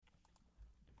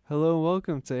Hello and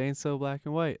welcome to Ain't So Black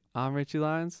and White. I'm Richie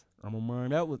Lyons. I'm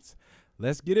Omarion Edwards.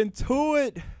 Let's get into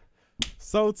it.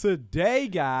 So today,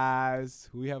 guys,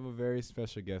 we have a very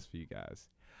special guest for you guys.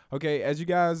 Okay, as you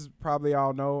guys probably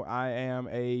all know, I am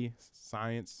a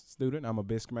science student. I'm a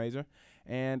bisc major,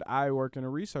 and I work in a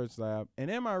research lab. And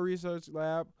in my research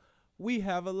lab, we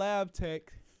have a lab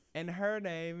tech, and her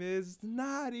name is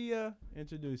Nadia.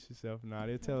 Introduce yourself,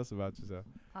 Nadia. Tell us about yourself.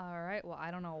 All right. Well,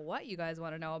 I don't know what you guys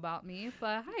want to know about me,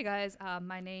 but hi, guys.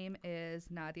 My name is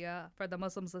Nadia. For the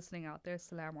Muslims listening out there,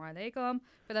 Assalamu alaikum.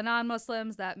 For the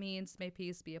non-Muslims, that means may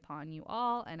peace be upon you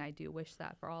all, and I do wish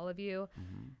that for all of you.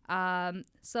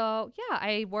 So, yeah,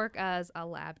 I work as a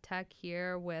lab tech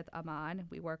here with Aman.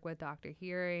 We work with Dr.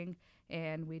 Hearing,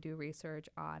 and we do research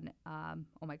on,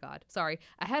 oh my God, sorry.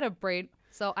 I had a brain.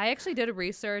 So I actually did a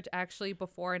research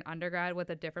before in undergrad with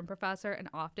a different professor, and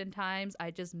oftentimes I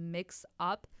just mix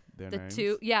up Their the names?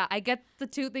 two. Yeah, I get the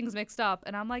two things mixed up,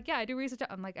 and I'm like, yeah, I do research.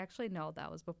 I'm like, actually, no, that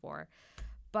was before.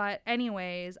 But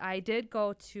anyways, I did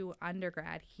go to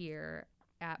undergrad here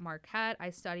at Marquette.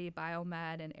 I studied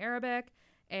biomed and Arabic.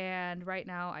 And right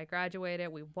now I graduated.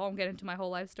 We won't get into my whole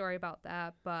life story about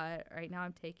that, but right now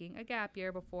I'm taking a gap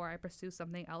year before I pursue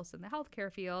something else in the healthcare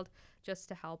field just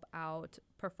to help out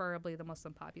preferably the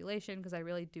Muslim population, because I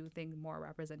really do think more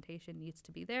representation needs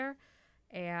to be there.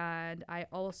 And I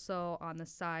also on the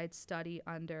side study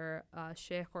under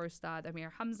Sheikh or Ustad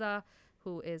Amir Hamza,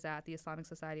 who is at the Islamic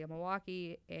Society of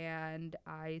Milwaukee, and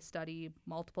I study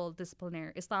multiple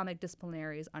Islamic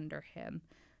disciplinaries under him.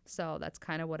 So that's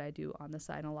kind of what I do on the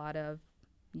side, a lot of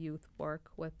youth work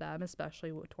with them,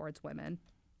 especially towards women.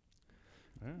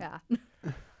 Yeah.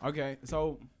 Okay,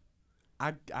 so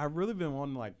I really been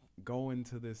wanting to like go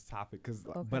into this topic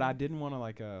but Okay. I didn't want to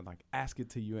like ask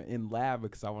it to you in lab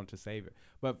because I wanted to save it.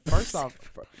 But first off,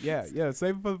 yeah,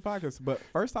 save it for the podcast. But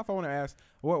first off, I want to ask,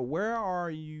 where are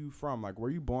you from? Like,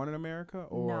 were you born in America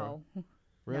or No.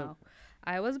 Really? No.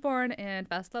 I was born in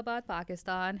Faisalabad,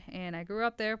 Pakistan, and I grew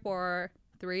up there for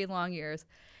 3 long years.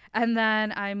 And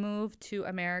then I moved to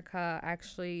America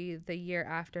actually the year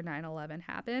after 9/11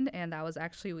 happened. And that was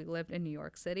actually, we lived in New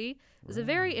York City. It was a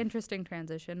very interesting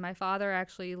transition. My father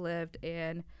actually lived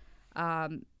in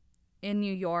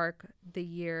New York the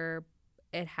year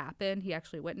it happened. He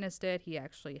actually witnessed it. He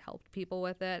actually helped people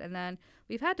with it. And then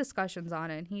we've had discussions on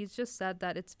it. And he's just said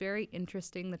that it's very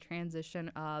interesting, the transition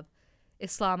of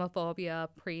Islamophobia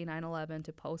pre 9/11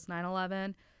 to post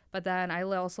 9/11. But then I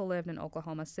also lived in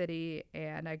Oklahoma City,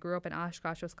 and I grew up in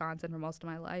Oshkosh, Wisconsin for most of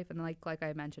my life. And like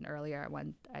I mentioned earlier, I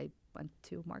went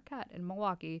to Marquette in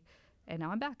Milwaukee, and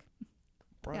now I'm back.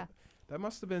 Bro, Yeah. that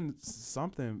must have been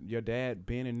something. Your dad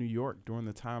being in New York during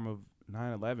the time of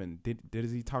 9/11. Did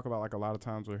he talk about like a lot of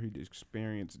times where he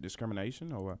experienced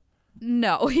discrimination or what?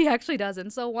 No, he actually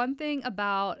doesn't. So one thing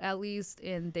about, at least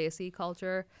in Desi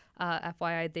culture,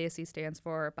 FYI, Desi stands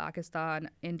for Pakistan,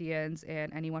 Indians,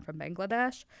 and anyone from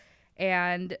Bangladesh.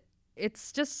 And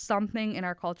it's just something in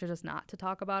our culture just not to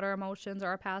talk about our emotions or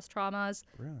our past traumas,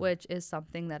 Really? which is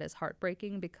something that is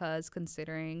heartbreaking, because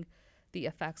considering the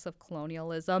effects of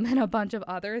colonialism and a bunch of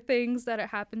other things that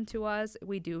happened to us,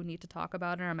 we do need to talk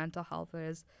about it. And our mental health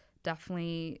is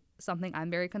definitely something I'm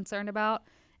very concerned about.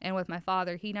 And with my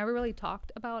father, he never really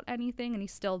talked about anything, and he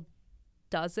still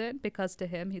doesn't, because to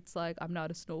him, it's like, I'm not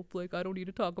a snowflake. I don't need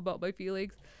to talk about my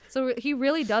feelings. So he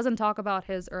really doesn't talk about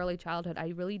his early childhood. I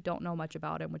really don't know much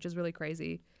about him, which is really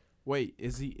crazy. Wait,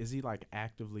 is he like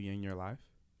actively in your life?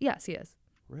 Yes, he is.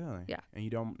 Really? Yeah. And you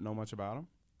don't know much about him?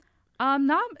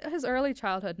 Not his early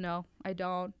childhood. No, I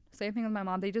don't. Same thing with my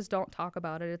mom. They just don't talk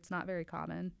about it. It's not very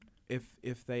common.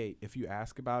 If you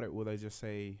ask about it, will they just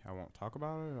say I won't talk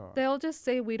about it? Or? They'll just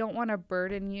say, we don't want to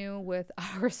burden you with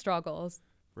our struggles.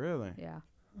 Really? Yeah.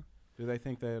 Do they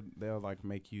think that they'll like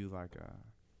make you like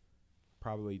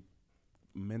probably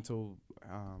mental?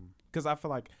 Because I feel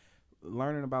like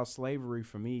learning about slavery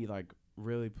for me like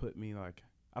really put me like,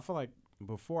 I feel like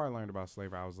before I learned about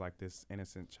slavery I was like this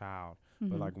innocent child,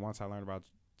 but like once I learned about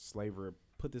slavery, it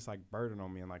put this like burden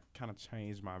on me and like kind of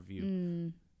changed my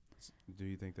view. Do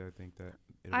you think that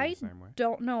it'll be the same way?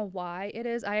 Don't know why it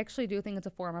is. I actually do think it's a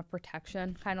form of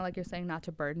protection, kind of like you're saying, not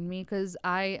to burden me, because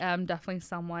I am definitely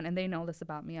someone, and they know this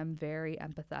about me, I'm very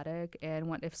empathetic,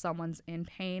 and if someone's in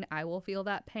pain, I will feel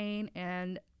that pain.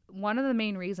 And one of the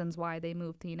main reasons why they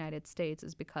moved to the United States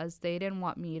is because they didn't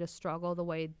want me to struggle the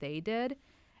way they did.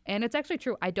 And it's actually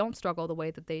true. I don't struggle the way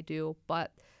that they do,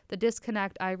 but the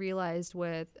disconnect I realized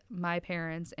with my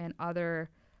parents and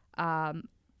other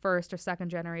first or second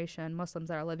generation Muslims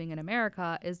that are living in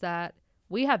America is that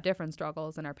we have different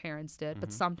struggles than our parents did.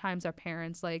 But sometimes our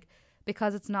parents, like,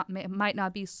 because it might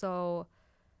not be so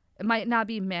it might not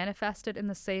be manifested in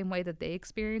the same way that they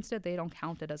experienced it. They don't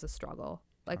count it as a struggle.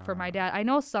 Like for my dad, I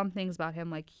know some things about him.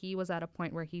 Like he was at a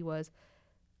point where he was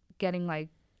getting like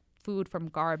food from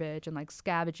garbage and like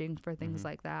scavenging for things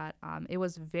like that. It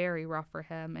was very rough for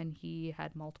him, and he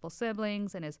had multiple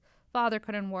siblings, and his father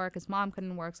couldn't work, his mom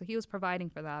couldn't work, so he was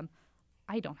providing for them.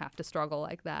 I don't have to struggle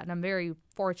like that, and I'm very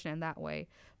fortunate in that way.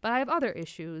 But I have other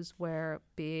issues where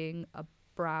being a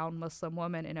brown Muslim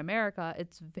woman in America,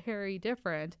 it's very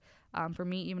different. For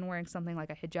me, even wearing something like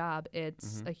a hijab,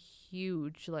 it's a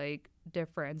huge like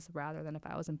difference rather than if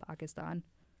I was in Pakistan.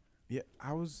 Yeah,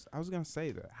 I was gonna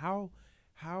say that.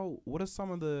 What are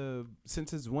some of the,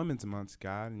 since it's Women's Month,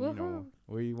 God, and you know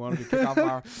where you wanted to kick off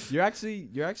our you're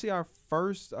actually our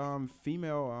first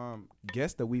female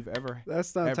guest that we've ever.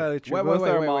 That's not ever. entirely true. Wait, Both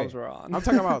our wait. moms were on. I'm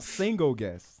talking about single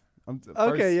guests.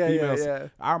 Okay, yeah.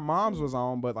 Our moms was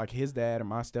on, but like his dad and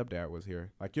my stepdad was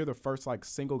here. Like you're the first like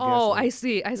single guest. Oh, like, I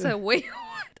see. I said, wait,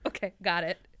 what? Okay, got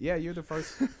it. Yeah, you're the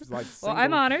first like. Well,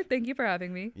 I'm honored. Thank you for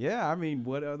having me. Yeah, I mean,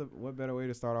 what better way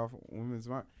to start off Women's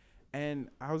Month? And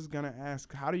I was gonna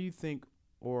ask, how do you think,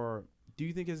 or do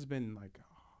you think it's been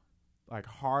like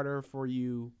harder for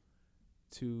you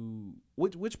to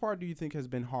which part do you think has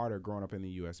been harder growing up in the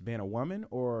U.S., being a woman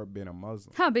or being a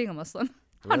Muslim? Being a Muslim,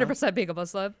 Really? 100% being a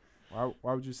Muslim.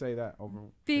 Why would you say that over?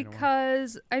 being a woman?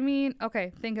 Because I mean,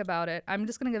 okay, think about it. I'm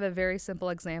just gonna give a very simple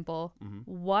example.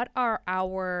 What are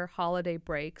our holiday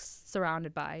breaks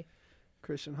surrounded by?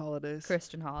 Christian holidays.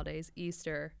 Christian holidays,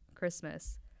 Easter,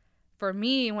 Christmas. For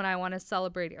me, when I want to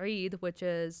celebrate Eid, which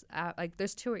is like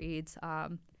there's 2 Eids,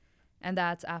 and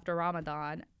that's after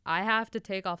Ramadan, I have to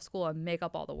take off school and make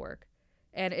up all the work.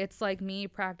 And it's like me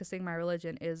practicing my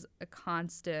religion is a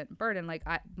constant burden. Like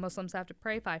Muslims have to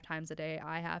pray 5 times a day.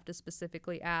 I have to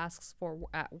specifically ask for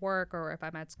at work or if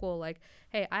I'm at school, like,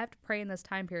 hey, I have to pray in this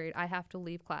time period. I have to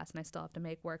leave class and I still have to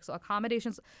make work. So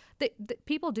accommodations,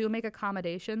 people do make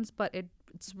accommodations, but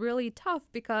it's really tough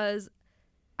because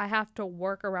I have to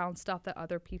work around stuff that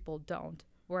other people don't.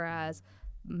 Whereas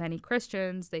many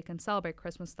Christians, they can celebrate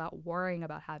Christmas without worrying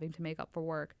about having to make up for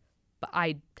work. But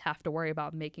I have to worry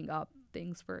about making up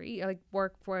things for Eid, like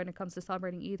work for when it comes to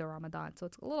celebrating Eid or Ramadan. So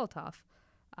it's a little tough.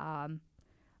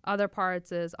 Other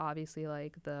parts is obviously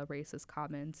like the racist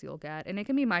comments you'll get. And it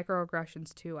can be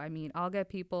microaggressions too. I mean, I'll get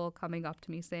people coming up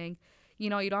to me saying, you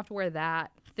know, you don't have to wear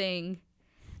that thing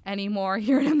anymore.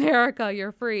 You're in America.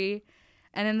 You're free.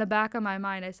 And in the back of my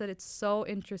mind, I said, it's so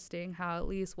interesting how at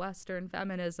least Western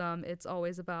feminism, it's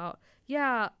always about,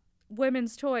 yeah,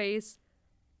 women's choice,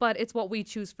 but it's what we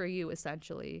choose for you,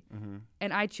 essentially.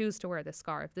 And I choose to wear this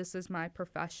scarf. This is my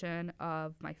profession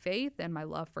of my faith and my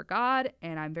love for God,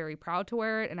 and I'm very proud to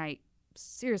wear it. And I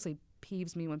seriously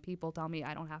peeves me when people tell me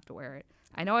I don't have to wear it.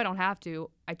 I know I don't have to.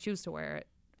 I choose to wear it,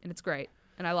 and it's great,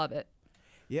 and I love it.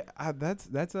 Yeah, I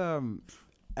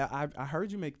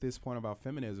heard you make this point about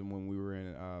feminism when we were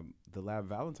in the Lab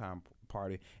Valentine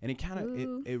party, and it kind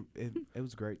of it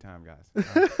was a great time, guys.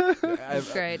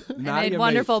 It's great. I Nadia made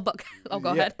wonderful book. Oh, go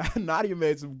ahead. Nadia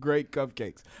made some great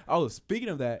cupcakes. Oh, speaking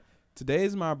of that, today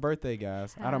is my birthday,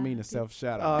 guys. I don't mean to self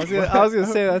shout out. I was gonna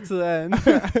say that to the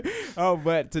end. Oh,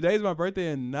 but today's my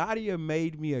birthday, and Nadia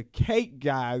made me a cake,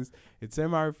 guys. It's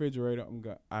in my refrigerator.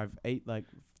 I've ate like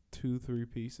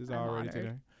 2-3 pieces I'm already honored.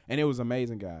 today, and it was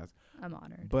amazing, guys. I'm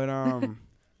honored. But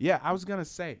yeah, I was gonna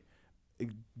say,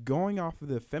 going off of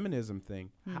the feminism thing,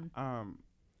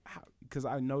 because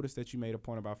I noticed that you made a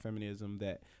point about feminism,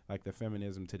 that like the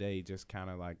feminism today just kind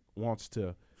of like wants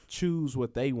to choose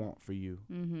what they want for you,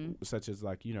 such as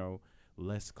like, you know,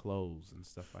 less clothes and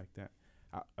stuff like that.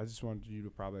 I just wanted you to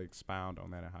probably expound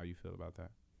on that and how you feel about that.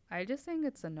 I just think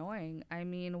it's annoying. I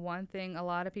mean, one thing a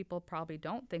lot of people probably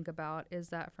don't think about is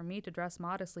that for me to dress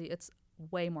modestly, it's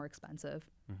way more expensive.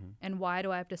 And why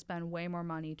do I have to spend way more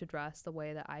money to dress the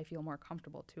way that I feel more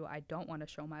comfortable to? I don't want to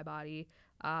show my body.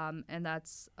 And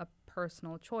that's a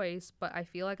personal choice, but I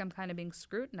feel like I'm kind of being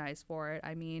scrutinized for it.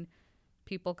 I mean,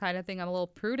 people kind of think I'm a little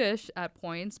prudish at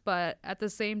points, but at the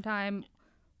same time,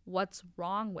 what's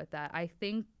wrong with that? I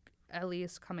think, at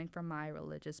least coming from my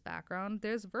religious background,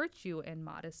 there's virtue in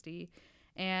modesty.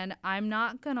 And I'm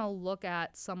not going to look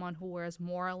at someone who wears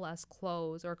more or less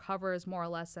clothes or covers more or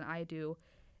less than I do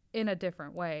in a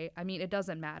different way. I mean, it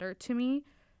doesn't matter to me.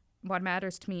 What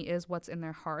matters to me is what's in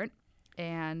their heart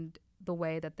and the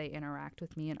way that they interact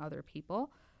with me and other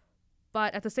people.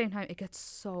 But at the same time, it gets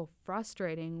so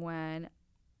frustrating when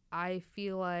I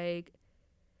feel like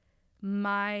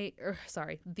the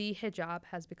hijab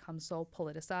has become so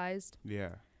politicized.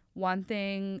 Yeah. One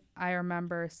thing I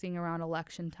remember seeing around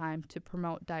election time to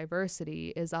promote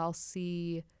diversity is I'll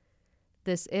see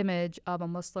this image of a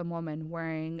Muslim woman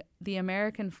wearing the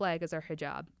American flag as her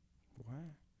hijab. What?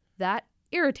 That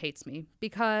irritates me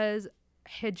because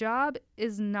hijab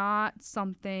is not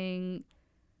something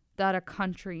that a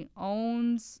country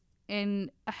owns. And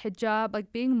a hijab,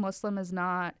 like being Muslim, is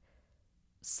not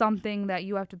something that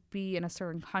you have to be in a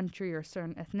certain country or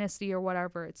certain ethnicity or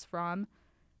whatever it's from.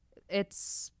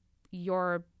 It's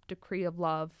your decree of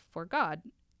love for God.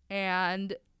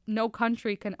 And no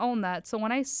country can own that. So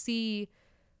when I see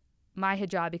my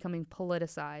hijab becoming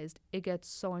politicized, it gets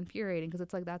so infuriating because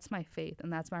it's like, that's my faith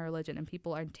and that's my religion, and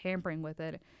people are tampering with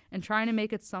it and trying to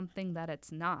make it something that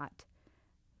it's not.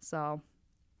 So,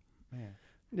 Man.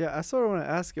 Yeah, I sort of want to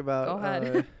ask about. Go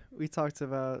ahead. We talked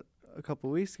about a couple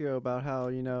weeks ago about how,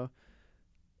 you know,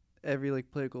 every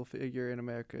like political figure in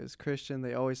America is Christian.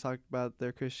 They always talk about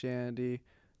their Christianity.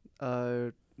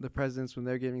 The presidents, when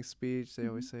they're giving speech, they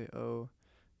always say, "Oh,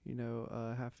 you know,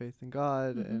 have faith in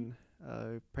God and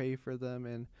pray for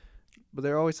them." But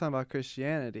they're always talking about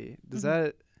Christianity. Does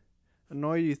that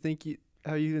annoy you?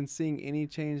 Have you been seeing any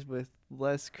change with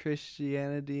less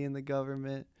Christianity in the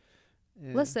government?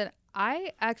 Listen,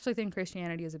 I actually think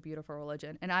Christianity is a beautiful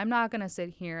religion, and I'm not going to sit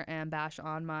here and bash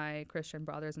on my Christian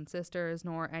brothers and sisters,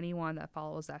 nor anyone that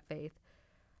follows that faith.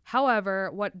 However,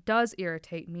 what does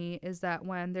irritate me is that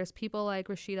when there's people like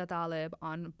Rashida Tlaib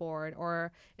on board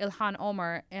or Ilhan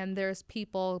Omar, and there's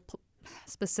people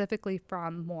specifically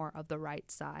from more of the right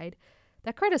side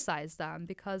that criticize them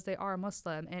because they are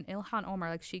Muslim. And Ilhan Omar,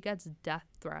 like, she gets death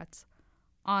threats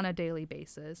on a daily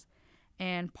basis.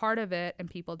 And part of it, and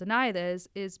people deny this,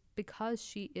 is because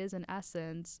she is, in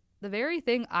essence, the very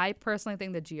thing I personally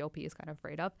think the GOP is kind of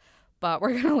afraid of. But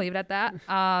we're going to leave it at that.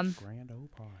 Grand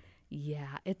old party.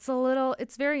 Yeah,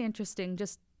 it's very interesting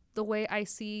just the way I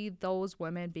see those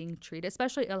women being treated,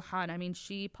 especially Ilhan. I mean,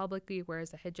 she publicly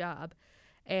wears a hijab.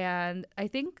 And I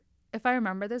think, if I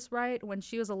remember this right, when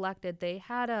she was elected, they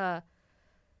had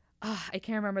I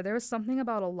can't remember. There was something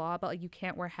about a law about like you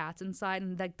can't wear hats inside,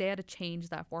 and like they had to change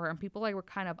that for her, and people like were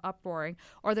kind of uproaring.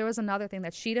 Or there was another thing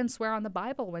that she didn't swear on the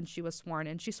Bible when she was sworn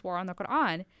in. She swore on the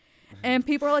Quran. And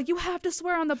people are like, you have to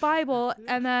swear on the Bible.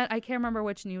 And then I can't remember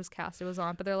which newscast it was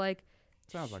on, but they're like,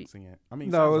 Sounds like CNN. I mean,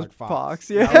 No, it sounds was like Fox. Fox,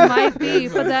 yeah. it might be,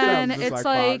 but then Sounds just it's like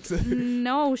like, Fox.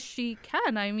 no, she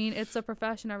can. I mean, it's a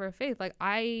profession of her faith. Like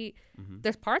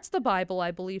there's parts of the Bible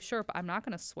I believe, sure, but I'm not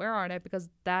going to swear on it because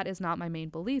that is not my main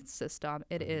belief system.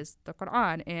 It is the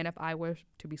Quran. And if I were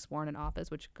to be sworn in office,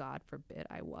 which God forbid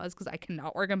I was, because I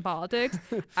cannot work in politics,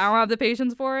 I don't have the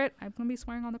patience for it, I'm going to be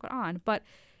swearing on the Quran. But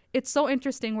it's so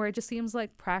interesting where it just seems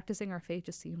like practicing our faith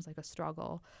just seems like a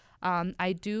struggle.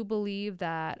 I do believe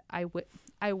that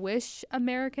I wish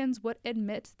Americans would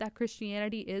admit that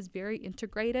Christianity is very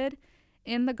integrated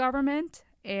in the government,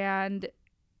 and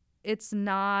it's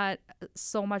not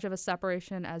so much of a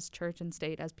separation as church and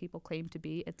state as people claim to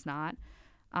be. It's not.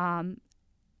 And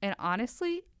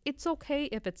honestly, it's okay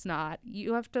if it's not.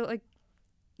 You have to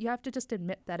just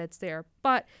admit that it's there.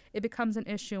 But it becomes an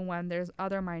issue when there's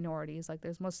other minorities, like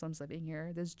there's Muslims living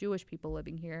here, there's Jewish people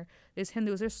living here, there's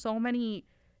Hindus, there's so many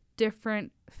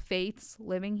different faiths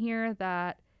living here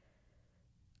that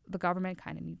the government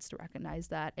kind of needs to recognize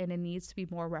that, and it needs to be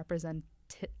more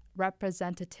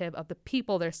representative of the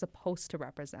people they're supposed to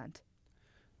represent.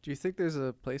 Do you think there's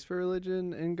a place for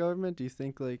religion in government? Do you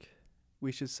think like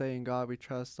we should say in God we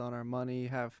trust on our money,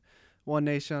 have one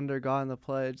nation under God in the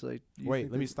pledge? Like, Wait,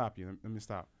 let me stop you. Let me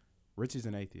stop. Richie's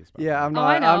an atheist. Yeah, I'm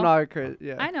I not. know. I'm not a Christian.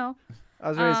 Yeah, I know. I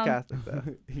was raised Catholic though.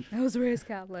 I was raised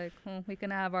Catholic. We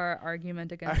can have our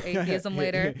argument against atheism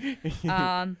later.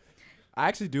 I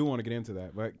actually do want to get into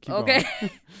that, but keep Okay.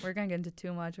 going. We're going to get into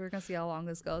too much. We're going to see how long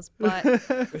this goes. But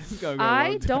This is gonna go a I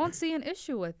long time. don't see an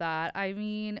issue with that. I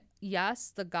mean,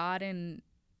 yes, the God in...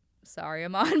 Sorry,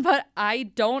 Aman, but I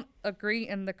don't agree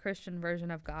in the Christian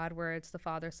version of God where it's the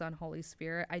Father, Son, Holy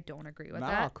Spirit. I don't agree with Not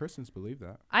that. all Christians believe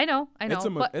that. I know, It's a,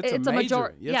 but it's a a major.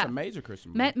 majority. Yeah, it's a major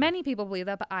Christian belief. Many people believe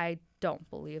that, but I don't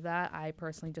believe that. I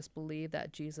personally just believe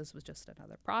that Jesus was just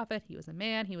another prophet. He was a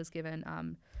man. He was given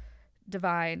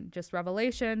divine just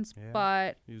revelations. Yeah.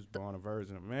 But He was born a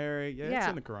virgin of Mary. Yeah, it's Yeah.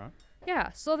 in the Quran.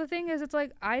 yeah, so the thing is, it's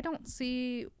like I don't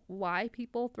see why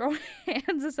people throw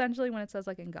hands essentially when it says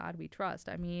like in God we trust.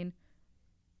 I mean,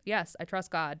 yes, I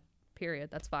trust God, period.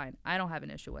 That's fine. I don't have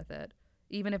an issue with it.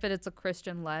 Even if it's a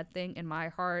Christian-led thing, in my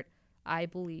heart, I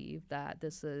believe that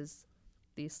this is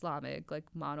the Islamic, like,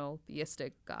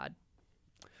 monotheistic God.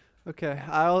 Okay,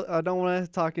 I don't want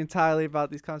to talk entirely about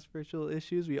these controversial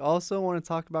issues. We also want to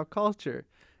talk about culture,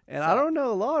 and I don't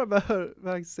know a lot about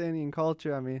Pakistani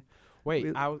culture. I mean, Wait,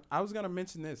 I was gonna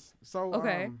mention this. So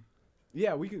Okay.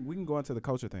 yeah, we can go into the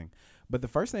culture thing, But the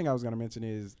first thing I was gonna mention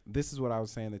is this is what I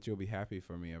was saying that you'll be happy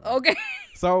for me about. Okay.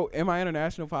 So in my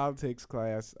international politics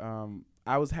class,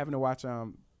 I was having to watch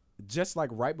just like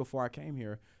right before I came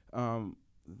here,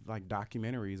 like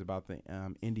documentaries about the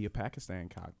India-Pakistan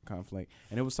conflict,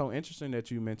 and it was so interesting that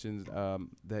you mentioned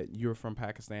that you're from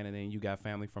Pakistan and then you got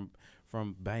family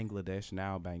from Bangladesh,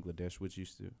 now Bangladesh, which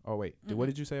used to. Oh wait, what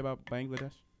did you say about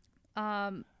Bangladesh?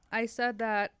 I said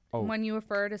that Oh. when you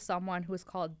refer to someone who is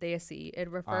called Desi, it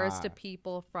refers to Ah.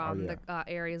 people from yeah. the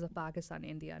areas of Pakistan,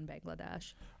 India, and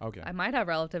Bangladesh. Okay. I might have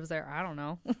relatives there. I don't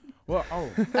know. Well,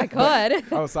 I could.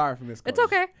 oh, sorry for misquoting. It's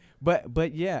okay.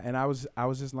 But yeah, and I was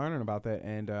just learning about that.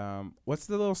 And what's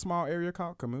the little small area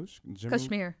called?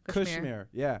 Kashmir. Kashmir.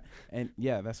 Yeah, and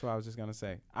yeah, that's what I was just gonna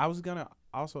say. I was gonna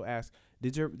also ask,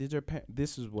 did your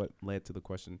this is what led to the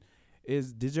question.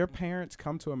 Did your parents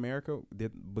come to America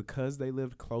because they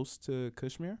lived close to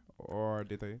Kashmir, or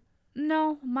did they?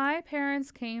 No, my parents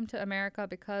came to America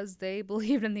because they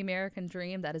believed in the American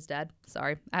dream that is dead.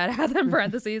 Sorry. I had to have that in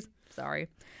parentheses. Sorry.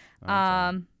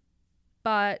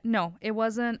 But no, it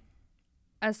wasn't,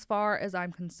 as far as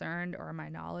I'm concerned or my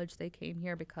knowledge, they came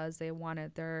here because they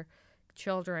wanted their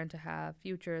children to have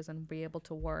futures and be able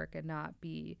to work and not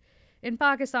be in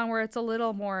Pakistan, where it's a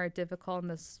little more difficult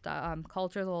and the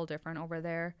culture is a little different over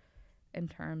there in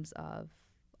terms of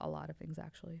a lot of things,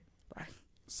 actually. But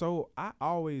So I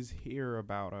always hear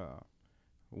about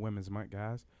Women's Month,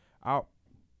 guys.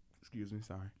 Excuse me,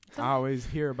 sorry. I always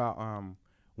hear about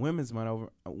Women's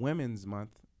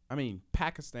Month. I mean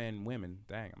Pakistan women.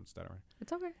 Dang, I'm stuttering.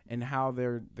 it's okay. And how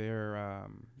they're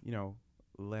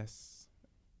less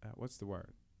what's the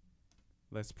word?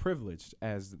 Less privileged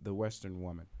as the Western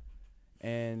woman.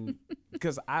 And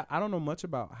because I don't know much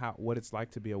about what it's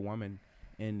like to be a woman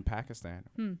in Pakistan.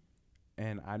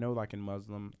 And I know like in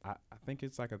Muslim, I think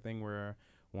it's like a thing where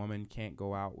a woman can't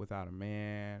go out without a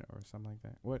man or something like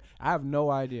that. What? I have no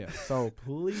idea. So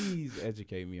please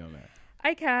educate me on that.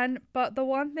 I can, but the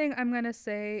one thing I'm going to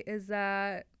say is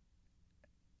that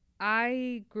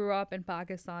I grew up in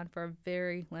Pakistan for a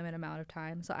very limited amount of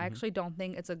time. So I actually don't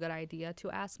think it's a good idea to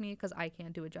ask me because I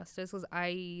can't do it justice, because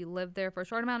I lived there for a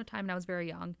short amount of time and I was very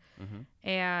young.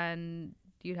 And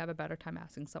you'd have a better time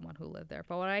asking someone who lived there.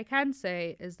 But what I can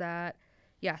say is that,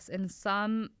 yes, in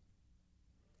some,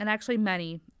 and actually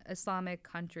many Islamic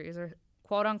countries, or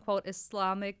quote unquote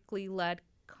Islamically led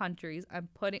countries,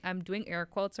 I'm doing air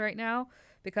quotes right now,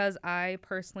 because I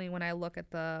personally, when I look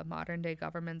at the modern day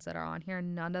governments that are on here,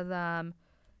 none of them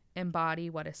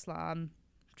embody what Islam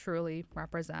truly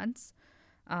represents.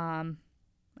 I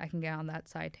can get on that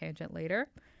side tangent later.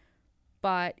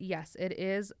 But yes, it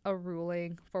is a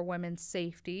ruling for women's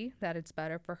safety that it's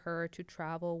better for her to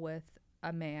travel with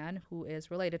a man who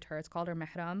is related to her. It's called her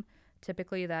mahram.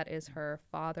 Typically, that is her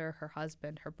father, her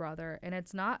husband, her brother. And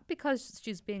it's not because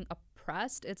she's being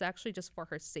oppressed. It's actually just for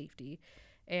her safety.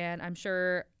 And I'm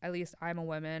sure, at least I'm a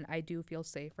woman, I do feel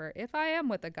safer if I am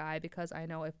with a guy, because I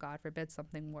know if, God forbid,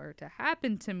 something were to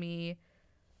happen to me,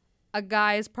 a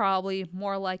guy is probably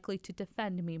more likely to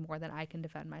defend me more than I can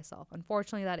defend myself.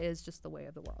 Unfortunately, that is just the way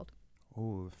of the world.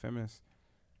 Oh, the feminists,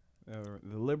 the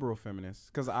liberal feminists.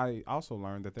 Because I also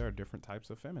learned that there are different types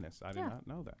of feminists. I did not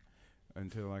know that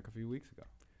until like a few weeks ago.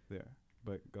 Yeah,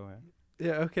 but go ahead.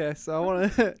 Yeah, okay. So I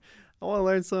want to I want to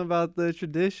learn some about the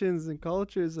traditions and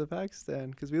cultures of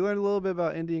Pakistan, because we learned a little bit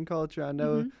about Indian culture. I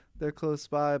know they're close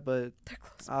by, but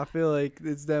I feel like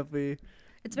it's definitely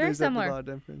very there's similar. definitely a lot of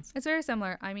difference. It's very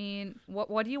similar. I mean,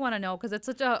 what do you want to know? Because it's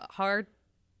such a hard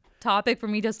topic for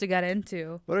me just to get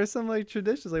into. What are some like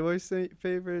traditions? Like, what are your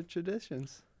favorite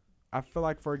traditions? I feel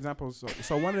like, for example, so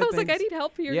one of I the was things. like, I need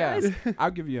help here, guys. I'll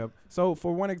give you up. So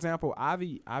for one example,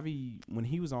 Avi, when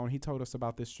he was on, he told us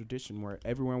about this tradition where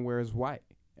everyone wears white,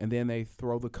 and then they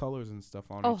throw the colors and stuff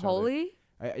on Oh, each Holy?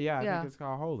 other. I think it's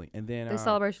called Holy. And then The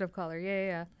celebration of color.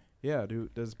 Yeah. yeah,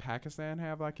 does Pakistan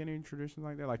have like any traditions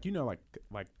like that? Like, you know, like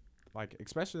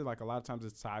especially like a lot of times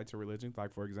it's tied to religion.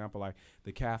 Like, for example, like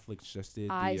the Catholics just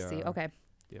did. I see. Okay.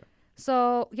 Yeah.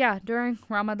 So, yeah, during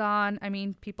Ramadan, I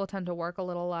mean, people tend to work a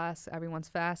little less. Everyone's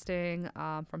fasting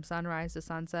from sunrise to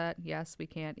sunset. Yes, we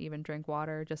can't even drink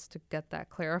water, just to get that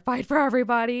clarified for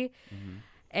everybody.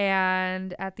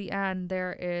 And at the end,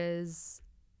 there is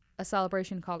a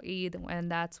celebration called Eid,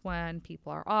 and that's when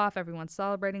people are off. Everyone's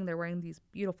celebrating. They're wearing these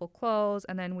beautiful clothes,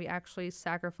 and then we actually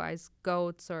sacrifice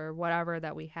goats or whatever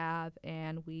that we have,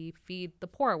 and we feed the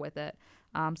poor with it.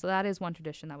 So that is one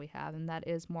tradition that we have, and that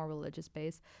is more religious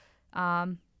based.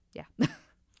 Yeah.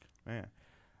 Man,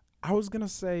 I was gonna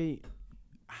say,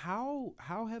 how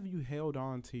have you held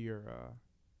on to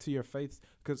your faith?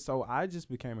 Cause so I just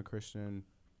became a Christian,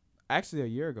 actually a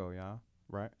year ago, y'all.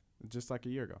 Right? just like a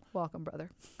year ago. Welcome, brother.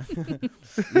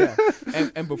 Yeah,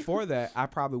 and before that, I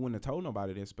probably wouldn't have told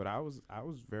nobody this, but I was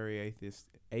very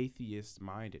atheist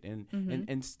minded,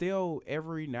 and still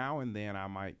every now and then I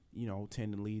might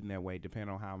tend to lead in that way,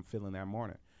 depending on how I'm feeling that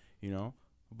morning,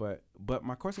 But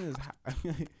my question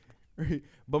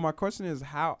is,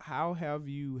 how have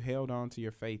you held on to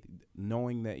your faith,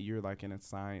 knowing that you're like in a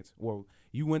science? Well,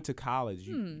 you went to college.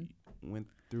 You went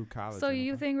through college. So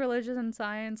you think religion and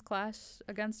science clash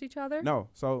against each other? No.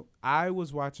 So I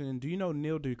was watching. Do you know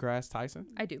Neil deGrasse Tyson?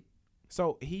 I do.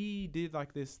 So he did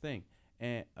like this thing,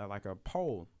 and like a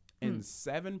poll, and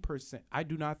 7%. I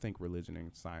do not think religion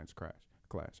and science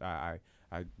clash. I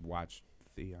watch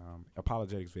the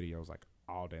apologetics videos like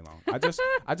all day long.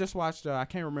 I just watched. I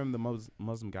can't remember the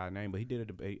Muslim guy's name, but he did a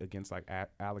debate against like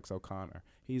Alex O'Connor.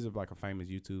 He's like a famous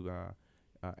YouTube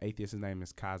atheist. His name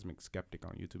is Cosmic Skeptic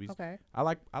on YouTube. Okay. I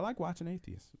like watching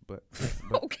atheists, but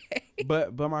Okay.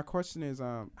 But my question is,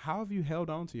 how have you held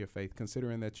on to your faith,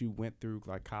 considering that you went through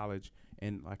like college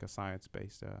and like a science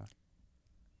based?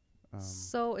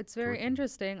 So it's very curriculum?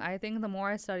 interesting. I think the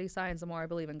more I study science, the more I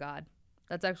believe in God.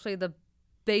 That's actually the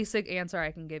basic answer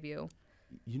I can give you.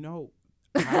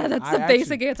 That's the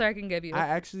basic answer I can give you. I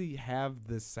actually have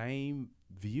the same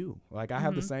view. Like I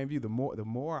have the same view. The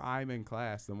more I'm in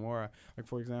class, the more, like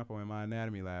for example, in my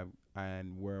anatomy lab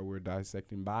and where we're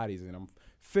dissecting bodies, and I'm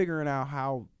figuring out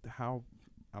how.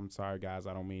 I'm sorry, guys.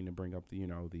 I don't mean to bring up the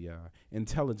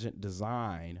intelligent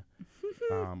design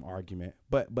argument,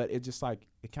 but it just like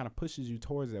it kind of pushes you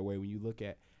towards that way when you look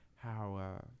at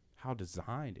how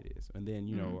designed it is, and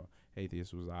then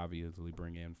atheists was obviously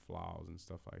bring in flaws and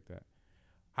stuff like that.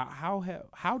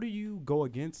 How do you go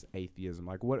against atheism?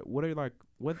 Like what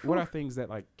are things that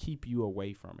like keep you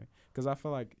away from it? Because I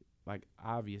feel like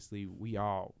obviously we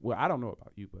all, well, I don't know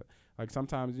about you, but like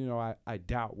sometimes I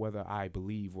doubt whether I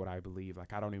believe what I believe.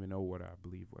 Like I don't even know whether I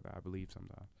believe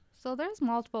sometimes. So there's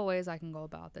multiple ways I can go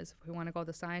about this. If we want to go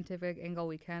the scientific angle,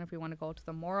 we can. If we want to go to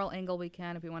the moral angle, we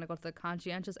can. If we want to go to the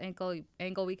conscientious angle,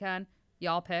 we can.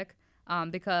 Y'all pick,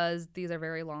 because these are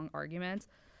very long arguments.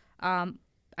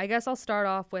 I guess I'll start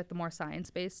off with the more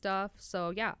science-based stuff.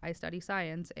 So yeah, I study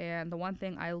science, and the one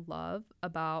thing I love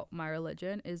about my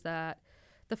religion is that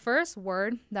the first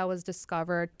word that was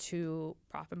discovered to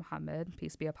Prophet Muhammad,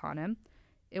 peace be upon him,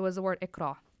 it was the word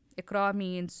Iqra. Iqra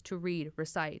means to read,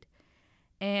 recite.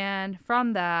 And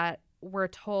from that, we're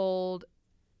told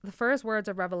the first words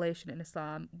of revelation in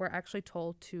Islam, we're actually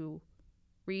told to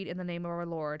read in the name of our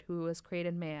Lord, who has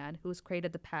created man, who has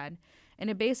created the pen. And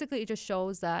it just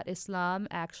shows that Islam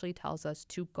actually tells us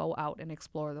to go out and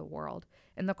explore the world.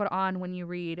 In the Quran, when you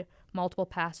read multiple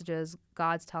passages,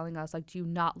 God's telling us, like, do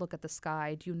not look at the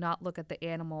sky, do not look at the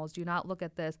animals, do not look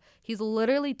at this. He's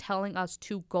literally telling us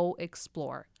to go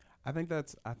explore. I think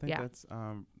that's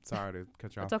sorry to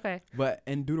cut you off. It's okay. But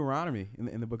in Deuteronomy,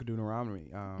 in the book of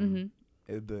Deuteronomy,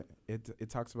 it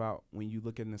talks about when you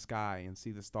look in the sky and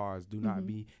see the stars, do not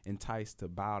be enticed to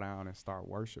bow down and start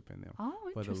worshiping them. Oh,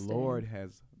 For interesting. the Lord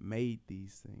has made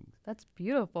these things. That's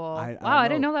beautiful. I I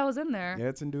didn't know that was in there. Yeah,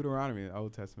 it's in Deuteronomy, the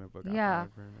Old Testament book. Yeah.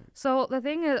 So the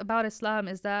thing about Islam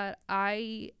is that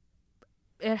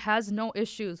it has no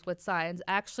issues with science.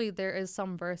 Actually, there is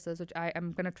some verses, which I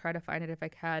am going to try to find it if I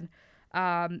can.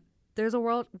 There's a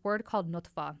word called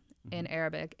nutfa in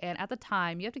Arabic. And at the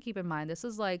time, you have to keep in mind, this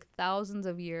is like thousands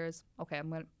of years. Okay,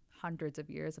 hundreds of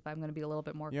years if I'm going to be a little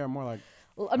bit more. Yeah, more like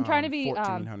I'm trying to be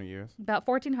 1,400 years. About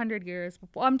 1,400 years.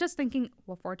 I'm just thinking,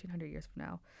 1,400 years from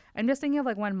now. I'm just thinking of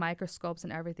like when microscopes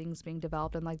and everything's being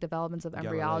developed and like developments of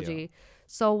embryology. Galileo.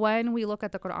 So when we look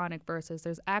at the Quranic verses,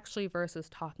 there's actually verses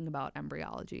talking about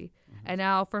embryology. And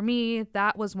now for me,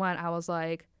 that was when I was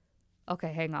like,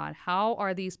 okay, hang on. How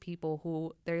are these people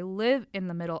who they live in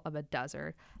the middle of a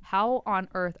desert? How on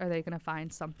earth are they going to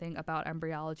find something about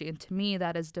embryology? And to me,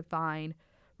 that is divine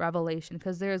revelation,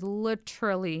 because there's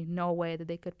literally no way that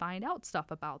they could find out stuff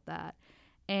about that.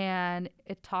 And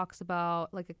it talks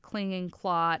about like a clinging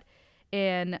clot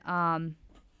in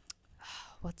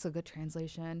what's a good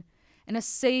translation? In a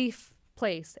safe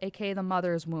place, aka the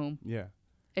mother's womb. Yeah.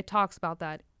 It talks about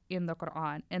that in the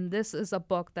Quran. And this is a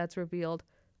book that's revealed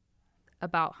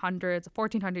about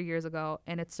 1,400 years ago,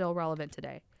 and it's still relevant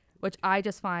today, which I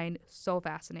just find so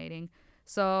fascinating.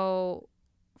 So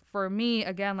for me,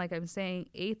 again, like I'm saying,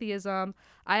 atheism,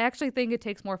 I actually think it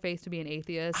takes more faith to be an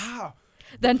atheist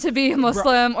than to be a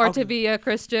Muslim or to be a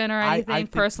Christian or anything.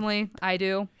 Personally, I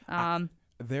do.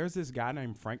 there's this guy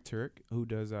named Frank Turek who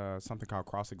does something called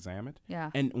Cross Examined. Yeah.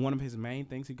 And one of his main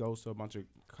things, he goes to a bunch of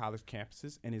college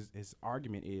campuses, and his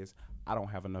argument is, I don't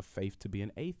have enough faith to be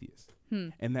an atheist.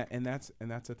 And that's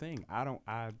the thing. I don't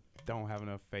have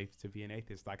enough faith to be an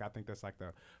atheist. Like, I think that's like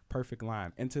the perfect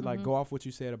line. And to like go off what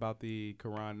you said about the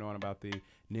Quran, knowing about the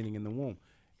knitting in the womb.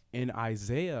 In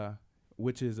Isaiah,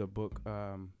 which is a book,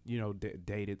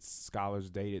 dated, scholars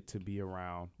dated to be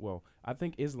around. Well, I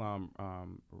think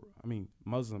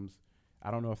Muslims,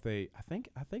 I don't know if I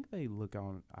think they look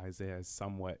on Isaiah as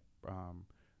somewhat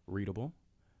readable.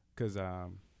 Because,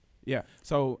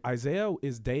 so Isaiah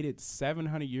is dated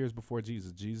 700 years before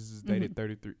Jesus. Jesus is dated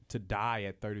 33 to die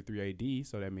at 33 AD.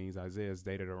 So that means Isaiah is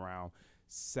dated around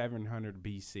 700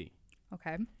 BC.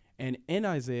 Okay. And in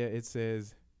Isaiah, it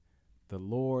says, the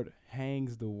Lord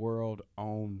hangs the world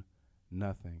on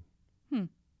nothing.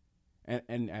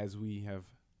 And as we have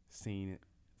seen it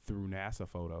through NASA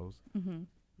photos,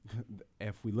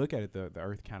 if we look at it, the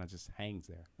Earth kind of just hangs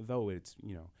there, though it's,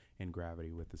 in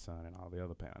gravity with the sun and all the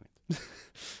other planets.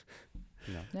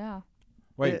 Yeah.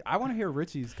 Wait, I want to hear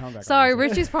Richie's comeback. Sorry,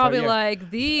 Richie's probably yeah.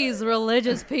 like, these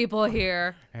religious people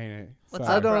here. What's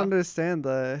I up, don't bro? understand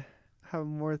how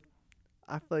more.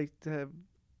 I feel like to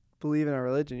believe in a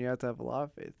religion, you have to have a lot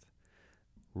of faith.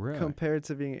 Really? Compared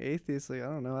to being atheist, like, I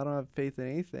don't know, I don't have faith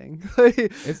in anything.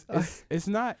 It's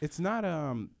not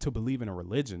to believe in a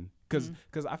religion,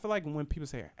 because I feel like when people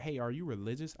say, hey, are you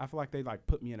religious, I feel like they like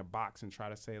put me in a box and try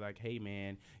to say like, hey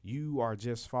man, you are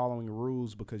just following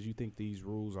rules because you think these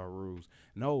rules are rules.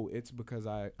 No, it's because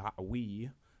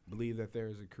we believe that there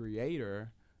is a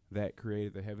creator that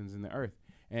created the heavens and the earth,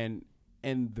 and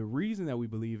the reason that we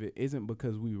believe it isn't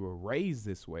because we were raised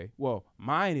this way. Well,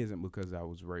 mine isn't because I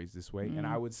was raised this way. And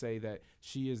I would say that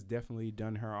she has definitely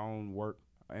done her own work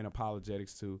and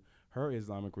apologetics to her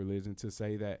Islamic religion to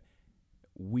say that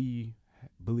we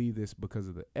believe this because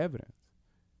of the evidence.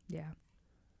 Yeah.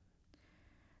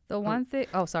 The one thing.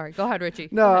 Oh, sorry. Go ahead, Richie.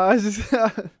 No, Go ahead. I was just.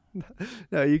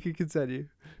 No, you can continue.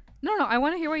 No. I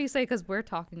want to hear what you say because we're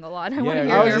talking a lot. I Yeah, want to yeah,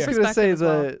 hear I was your just gonna say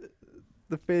perspective as well.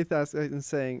 the faith aspect and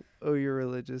saying, oh, you're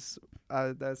religious.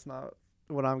 That's not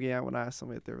what I'm getting at when I ask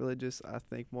somebody if they're religious. I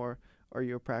think more, are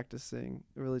you practicing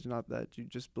religion? Not that you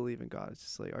just believe in God. It's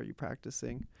just like, are you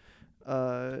practicing,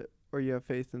 or you have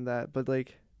faith in that? But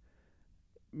like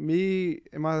me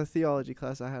in my theology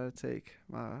class, I had to take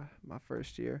my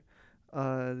first year.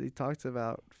 They talked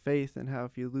about faith and how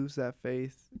if you lose that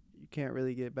faith, you can't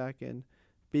really get back in.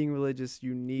 Being religious,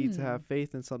 you need to have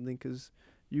faith in something because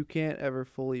you can't ever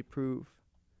fully prove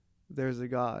there's a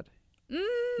God.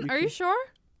 Are you sure?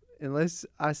 Unless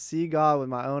I see God with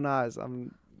my own eyes,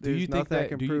 there's nothing I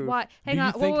can prove. Why? Hang you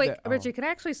on. think Wait, that- Richie, can I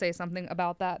actually say something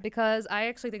about that? Because I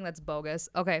actually think that's bogus.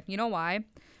 Okay, you know why?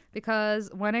 Because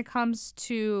when it comes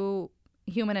to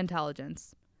human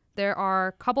intelligence, there are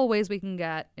a couple ways we can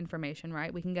get information,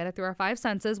 right? We can get it through our five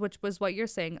senses, which was what you're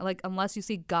saying, like unless you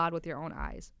see God with your own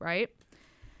eyes, right?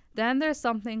 Then there's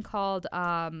something called,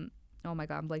 oh my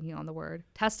God, I'm blanking on the word,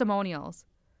 testimonials.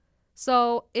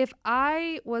 So if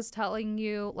I was telling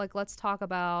you, like, let's talk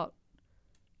about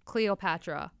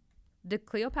Cleopatra. Did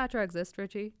Cleopatra exist,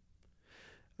 Richie?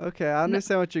 Okay, I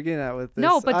understand what you're getting at with this.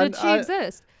 No, but did she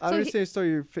exist? I understand your story.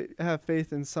 You have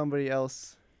faith in somebody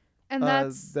else, And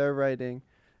that's their writing,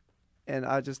 and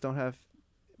I just don't have.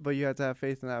 But you have to have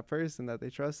faith in that person, that they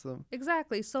trust them.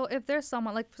 exactly. So if there's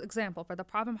someone, like, for example, for the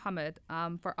Prophet Muhammad,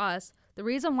 for us, the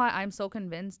reason why I'm so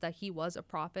convinced that he was a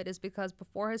prophet is because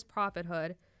before his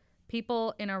prophethood,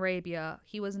 people in Arabia,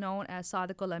 he was known as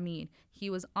Sadiq al-Amin.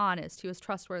 He was honest. He was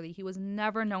trustworthy. He was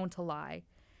never known to lie.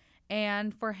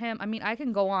 And for him, I mean, I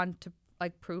can go on to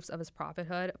like proofs of his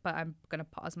prophethood, but I'm going to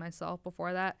pause myself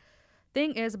before that.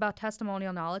 Thing is about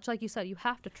testimonial knowledge, like you said, you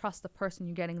have to trust the person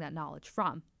you're getting that knowledge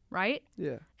from, right?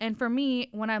 Yeah. And for me,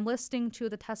 when I'm listening to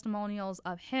the testimonials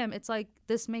of him, it's like,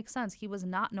 this makes sense. He was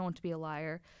not known to be a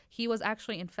liar. He was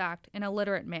actually, in fact, an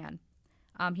illiterate man.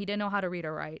 He didn't know how to read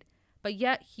or write. But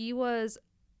yet he was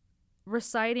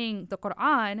reciting the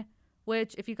Quran,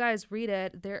 which if you guys read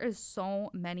it, there is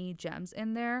so many gems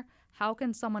in there. How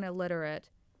can someone illiterate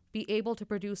be able to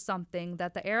produce something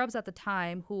that the Arabs at the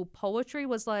time, who poetry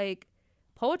was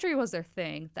their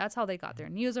thing. That's how they got their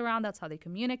news around. That's how they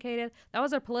communicated. That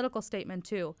was their political statement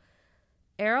too.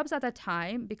 Arabs at that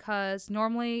time, because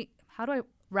normally,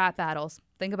 rap battles.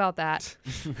 Think about that.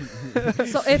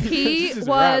 So if he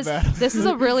was, this is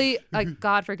a really, like,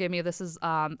 God forgive me if this is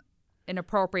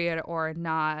inappropriate or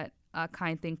not a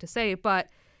kind thing to say, but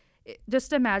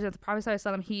just imagine the Prophet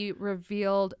ﷺ, he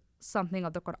revealed something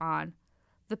of the Quran.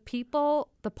 the people,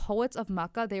 the poets of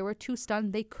Mecca, they were too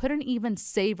stunned. They couldn't even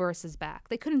say verses back.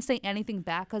 They couldn't say anything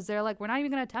back because they're like, we're not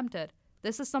even going to attempt it.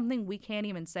 This is something we can't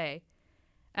even say.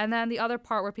 And then the other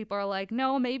part where people are like,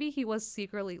 no, maybe he was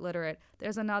secretly literate.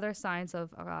 There's another science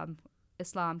of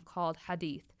Islam called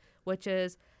hadith, which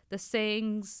is the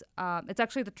sayings. It's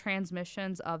actually the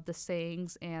transmissions of the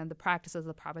sayings and the practices of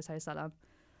the Prophet ﷺ.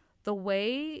 The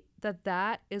way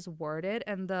that is worded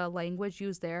and the language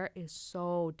used there is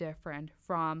so different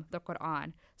from the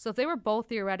Quran. So if they were both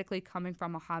theoretically coming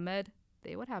from Muhammad,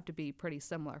 they would have to be pretty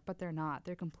similar, but they're not.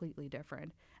 They're completely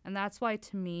different. And that's why,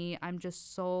 to me, I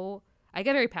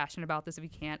get very passionate about this if you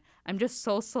can't. I'm just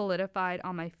so solidified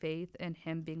on my faith in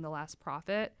him being the last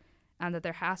prophet and that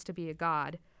there has to be a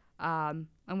God. And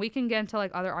we can get into like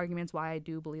other arguments why I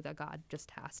do believe that God just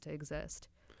has to exist.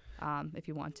 If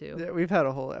you want to. Yeah, we've had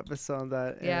a whole episode on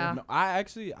that. Yeah. No, I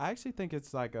actually think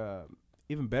it's like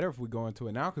even better if we go into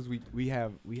it now because we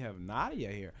have Nadia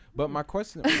here. But my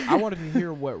question, I wanted to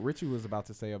hear what Richie was about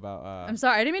to say about. I'm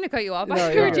sorry, I didn't mean to cut you off. No,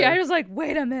 Richie, yeah. I was like,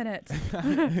 wait a minute.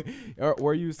 or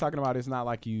where you was talking about it's not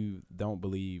like you don't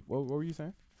believe. What were you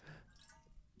saying?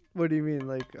 What do you mean?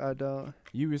 Like, I don't.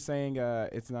 You were saying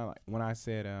it's not like when I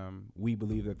said we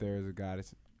believe that there is a God.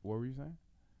 What were you saying?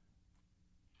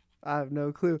 I have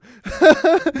no clue.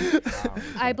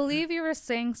 I believe you were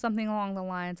saying something along the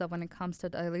lines of when it comes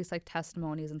to at least like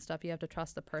testimonies and stuff, you have to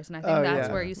trust the person. I think that's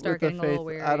where you start With the getting a little faith,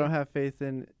 weird. I don't have faith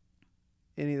in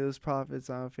any of those prophets.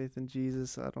 I don't have faith in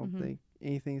Jesus. I don't Mhm. think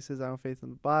anything says I don't have faith in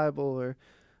the Bible or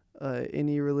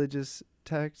any religious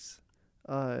texts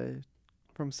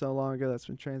from so long ago that's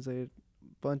been translated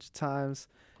a bunch of times.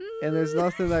 And there's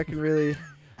nothing that can really...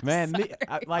 Man, like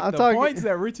I'm the talking- points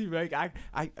that Richie make, I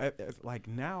like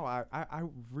now I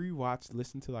rewatched,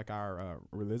 listen to like our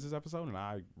religious episode, and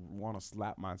I want to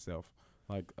slap myself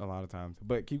like a lot of times.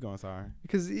 But keep going, sorry.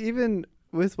 Because even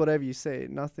with whatever you say,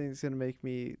 nothing's going to make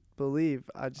me believe.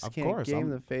 I just Of can't course, game I'm-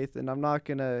 the faith. And I'm not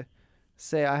going to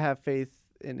say I have faith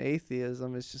in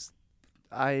atheism. It's just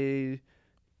I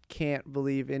can't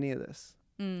believe any of this.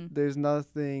 Mm. There's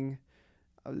nothing,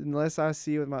 unless I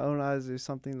see with my own eyes, there's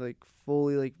something like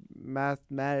fully like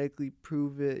mathematically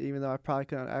prove it, even though I probably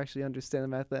couldn't actually understand the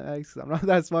mathematics 'cause I'm not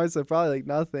that smart. So probably like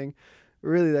nothing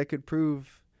really that could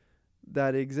prove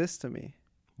that it exists to me.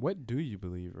 What do you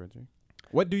believe, Richie?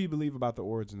 What do you believe about the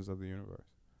origins of the universe?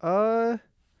 I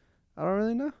don't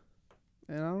really know,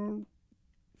 and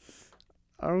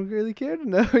I don't really care to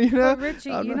know. You know, But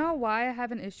Richie, I'm you not- know why I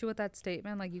have an issue with that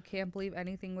statement? Like, you can't believe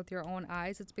anything with your own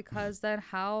eyes. It's because then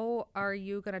how are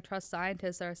you going to trust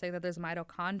scientists that are saying that there's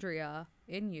mitochondria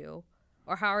in you?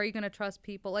 Or how are you going to trust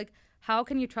people? Like, how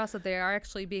can you trust that they are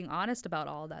actually being honest about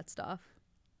all that stuff?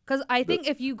 Because I think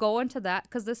if you go into that,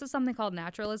 because this is something called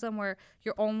naturalism where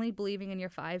you're only believing in your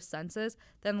five senses,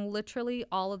 then literally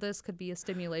all of this could be a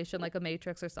stimulation like a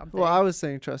matrix or something. Well, I was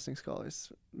saying trusting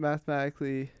scholars.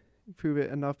 Mathematically prove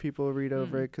it, enough people read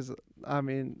over it, because, I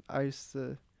mean, I used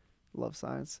to love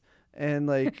science. And,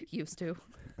 like, used to.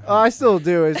 I still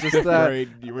do. It's just that Great,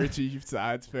 Richie,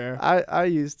 science fair.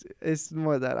 it's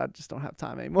more that I just don't have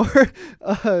time anymore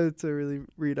to really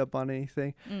read up on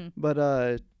anything. But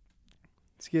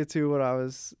to get to what I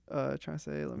was trying to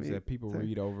say, let me... That people think.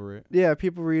 read over it. Yeah,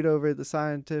 people read over the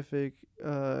scientific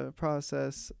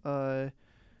process.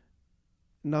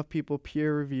 Enough people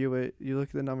peer review it. You look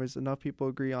at the numbers. Enough people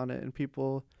agree on it, and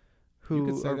people You who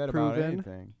could say are that about proven.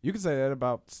 anything. You could say that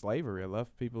about slavery.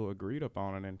 Enough people agreed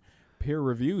upon it and peer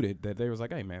reviewed it that they was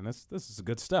like, "Hey, man, this is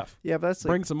good stuff. Yeah, but that's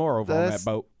Bring like some more over on that that's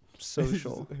boat."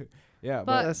 social. Yeah,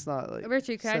 But- That's not like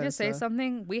Richie, can I just say sense,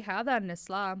 something? We have that in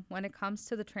Islam when it comes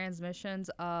to the transmissions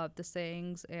of the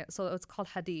sayings. So it's called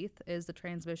hadith, is the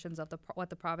transmissions of what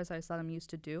the Prophet ﷺ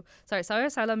used to do. Sorry,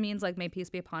 ﷺ means like may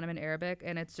peace be upon him in Arabic,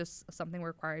 and it's just something we're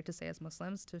required to say as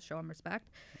Muslims to show him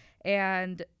respect.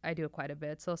 And I do it quite a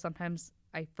bit, so sometimes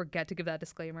I forget to give that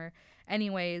disclaimer.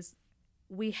 Anyways,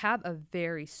 we have a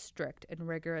very strict and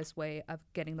rigorous way of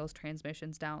getting those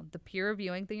transmissions down. The peer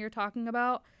reviewing thing you're talking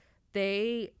about,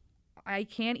 I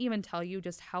can't even tell you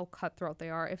just how cutthroat they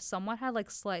are. If someone had like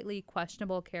slightly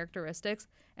questionable characteristics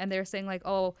and they're saying like,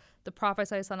 oh, the Prophet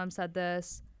ﷺ said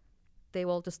this, they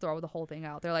will just throw the whole thing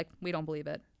out. They're like, we don't believe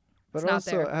it. but it's not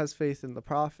also there. it has faith in the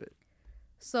prophet.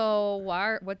 So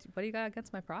what do you got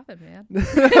against my prophet, man?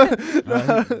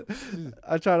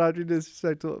 I try not to be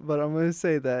disrespectful, but I'm gonna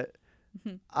say that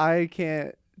I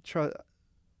can't trust.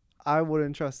 I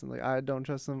wouldn't trust him. Like I don't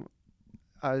trust him.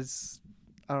 I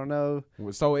don't know.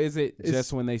 So is it It's-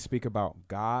 just when they speak about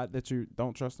God that you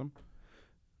don't trust them?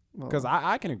 Because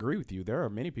I can agree with you. There are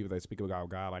many people that speak about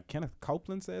God. Like Kenneth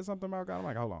Copeland said something about God. I'm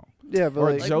like, hold on. Yeah, but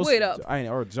Or like, Joe, wait up.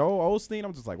 or Joel Osteen.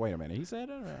 I'm just like, wait a minute. He said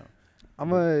it? I'm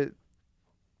gonna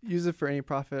use it for any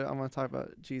profit. I'm gonna talk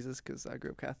about Jesus because I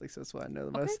grew up Catholic, so that's what I know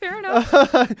the Okay, most. fair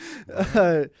enough.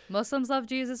 uh, Muslims love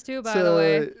Jesus too, by So, the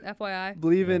way. FYI.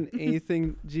 believe Yeah. in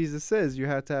anything Jesus says. You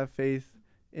have to have faith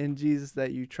in Jesus,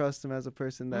 that you trust him as a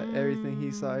person, that everything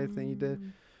he saw, everything he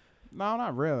did. No,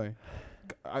 not really.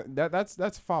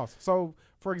 That's false. So,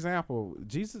 for example,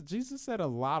 Jesus said a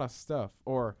lot of stuff,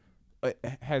 or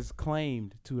has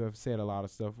claimed to have said a lot of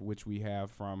stuff, which we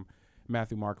have from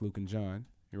Matthew, Mark, Luke, and John.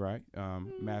 Right?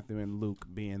 Matthew and Luke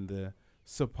being the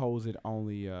supposed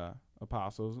only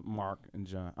apostles. Mark and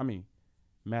John. I mean,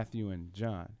 Matthew and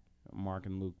John. Mark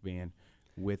and Luke being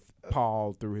with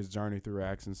Paul through his journey through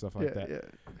Acts and stuff like that. Yeah.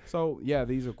 So, yeah,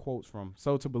 these are quotes from.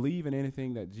 So, to believe in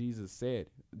anything that Jesus said,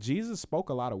 Jesus spoke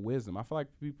a lot of wisdom. I feel like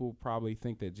people probably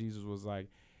think that Jesus was like,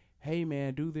 hey,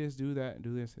 man, do this, do that,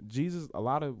 do this. A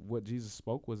lot of what Jesus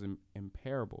spoke was in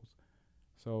parables.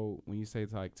 So, when you say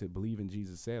to believe in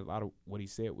Jesus said, a lot of what he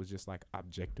said was just like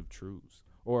objective truths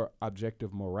or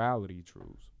objective morality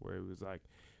truths, where it was like,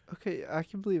 Okay, I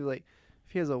can believe, like,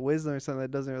 if he has a wisdom or something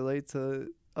that doesn't relate to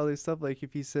other stuff, like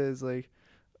if he says, like,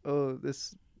 oh,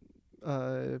 this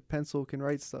pencil can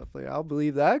write stuff, like, I'll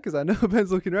believe that because I know a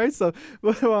pencil can write stuff.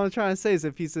 But what I'm trying to say is,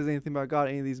 if he says anything about God,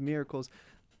 any of these miracles,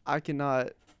 I cannot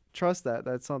trust that.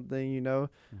 That's something,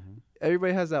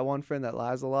 everybody has that one friend that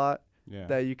lies a lot, yeah.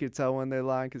 that you could tell when they're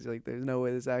lying because you're like, there's no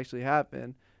way this actually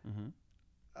happened. Mm-hmm.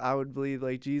 I would believe,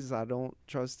 like, Jesus, I don't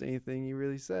trust anything he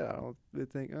really said. I don't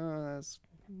think, oh, that's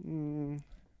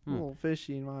a little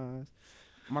fishy in my eyes.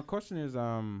 My question is,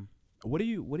 what do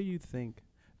you think?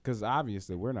 Because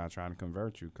obviously we're not trying to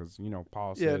convert you, because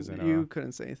Paul says, You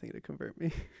couldn't say anything to convert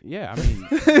me. yeah, I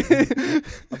mean,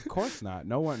 of course not.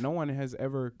 No one has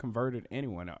ever converted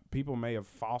anyone. People may have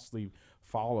falsely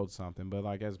followed something, but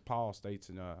like as Paul states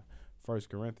in 1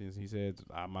 Corinthians, he says,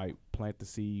 I might plant the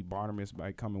seed, Barnabas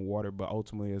might come and water, but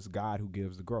ultimately it's God who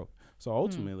gives the growth. So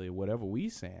ultimately, whatever we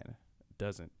saying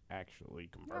doesn't actually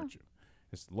convert you.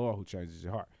 It's the Lord who changes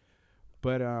your heart.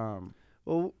 But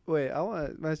Well, wait, I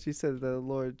want to, Master, you said the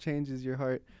Lord changes your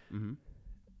heart. mm-hmm.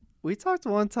 We talked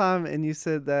one time and you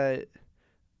said that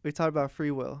we talked about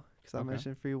free will, because I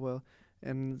mentioned free will,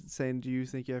 and saying, do you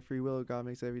think you have free will? God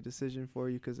makes every decision for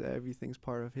you because everything's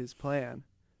part of his plan.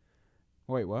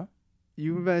 Wait, what?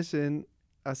 You mentioned,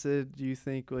 I said, do you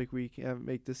think like we can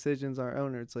make decisions on our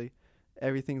own? Or it's like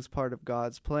everything's part of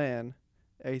God's plan.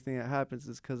 Everything that happens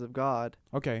is because of God.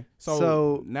 Okay,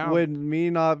 So now would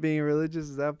me not being religious,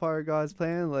 is that part of God's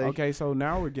plan? Like, okay, so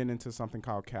now we're getting into something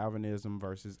called Calvinism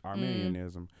versus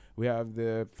Arminianism. We have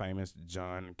the famous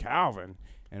John Calvin,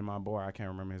 and my boy, I can't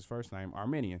remember his first name,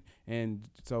 Arminian. And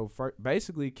so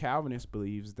basically Calvinist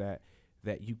believes that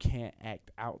you can't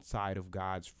act outside of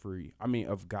God's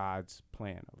of God's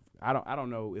plan. I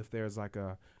don't know if there's like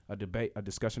a debate, a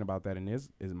discussion about that is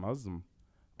Muslim.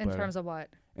 In terms of what?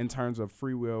 In terms of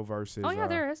free will versus. Oh, yeah,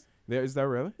 there is. Is there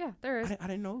really? Yeah, there is. I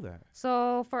didn't know that.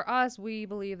 So for us, we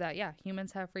believe that, yeah,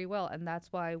 humans have free will. And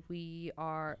that's why we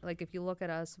are, like, if you look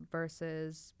at us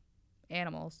versus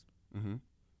animals,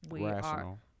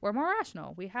 we're more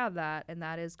rational. We have that, and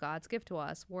that is God's gift to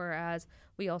us. Whereas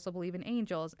we also believe in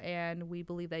angels, and we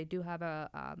believe they do have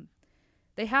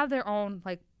they have their own,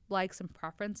 like, likes and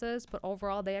preferences, but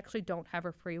overall they actually don't have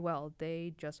a free will.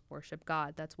 They just worship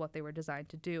God. That's what they were designed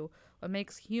to do. What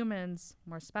makes humans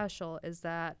more special is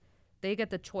that they get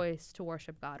the choice to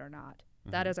worship God or not.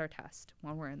 That is our test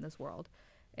when we're in this world.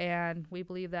 And we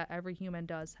believe that every human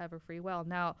does have a free will.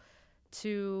 Now,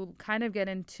 to kind of get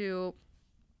into,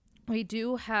 we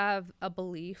do have a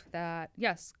belief that,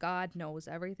 yes, God knows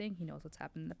everything. He knows what's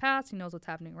happened in the past. He knows what's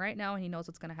happening right now. And he knows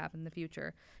what's going to happen in the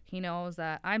future. He knows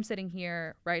that I'm sitting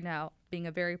here right now being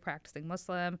a very practicing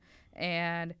Muslim.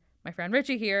 And my friend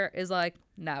Richie here is like,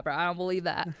 nah, bro, I don't believe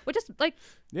that. Which is like...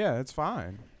 Yeah, it's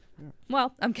fine. Yeah.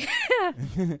 Well, I'm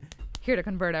here to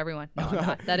convert everyone. No, I'm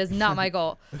not. That is not my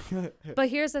goal. But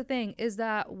here's the thing, is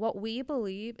that what we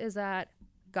believe is that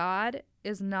God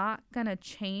is not going to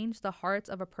change the hearts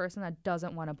of a person that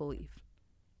doesn't want to believe.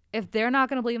 If they're not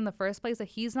going to believe in the first place, that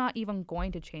he's not even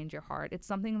going to change your heart. It's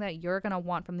something that you're going to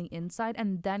want from the inside,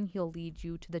 and then he'll lead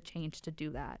you to the change to do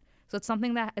that. So it's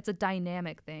something that, it's a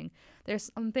dynamic thing.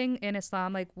 There's something in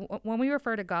Islam, like when we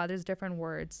refer to God, there's different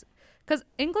words. Because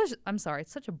English, I'm sorry,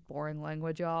 it's such a boring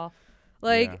language, y'all.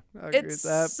 Like, it's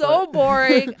so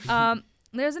boring.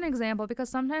 There's an example, because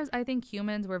sometimes I think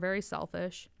humans, we're very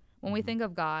selfish. When we think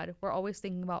of God, we're always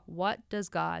thinking about, what does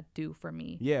God do for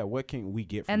me? Yeah, what can we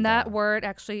get from And that God? word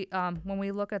actually, when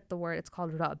we look at the word, it's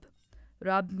called Rab.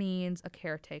 Rab means a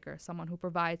caretaker, someone who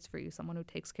provides for you, someone who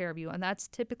takes care of you. And that's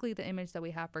typically the image that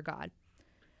we have for God.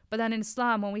 But then in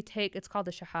Islam, when we take, it's called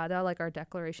the Shahada, like our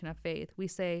declaration of faith. We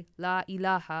say, La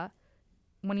ilaha.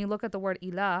 When you look at the word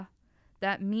ilah,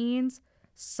 that means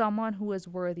someone who is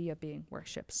worthy of being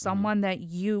worshipped, someone that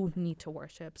you need to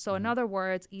worship. So in other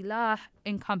words, ilah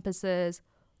encompasses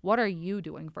what are you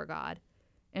doing for God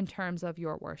in terms of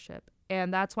your worship.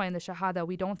 And that's why in the Shahada,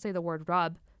 we don't say the word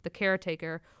Rabb, the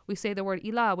caretaker. We say the word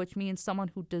ilah, which means someone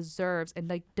who deserves and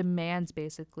like demands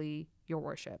basically your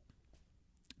worship.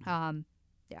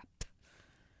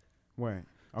 Wait.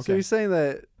 Okay. So you're saying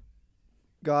that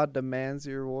God demands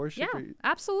your worship? Yeah,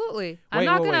 absolutely. Wait, I'm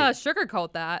not wait, going to wait.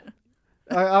 sugarcoat that.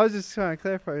 I was just trying to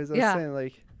clarify because I was Yeah. saying,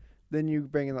 like, then you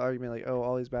bring in the argument, like, oh,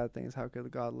 all these bad things, how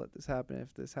could God let this happen?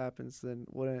 If this happens, then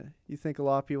wouldn't you think a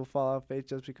lot of people fall out of faith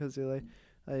just because they're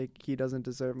like he doesn't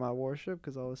deserve my worship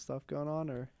because all this stuff going on?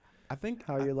 Or I think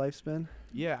how your life's been?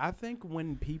 Yeah, I think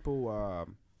when people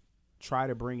try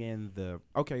to bring in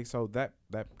so that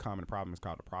common problem is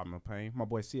called the problem of pain. My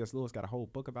boy C.S. Lewis got a whole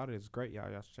book about it. It's great. Y'all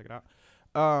should check it out.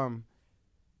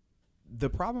 The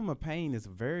problem of pain is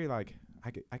very like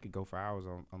I could go for hours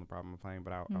on the problem of pain,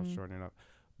 but I'll shorten it up.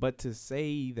 But to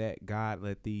say that God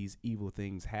let these evil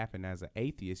things happen as an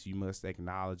atheist, you must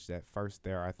acknowledge that first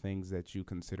there are things that you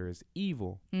consider as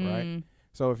evil, right?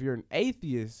 So if you're an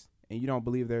atheist and you don't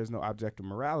believe there's no objective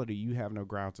morality, you have no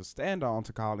ground to stand on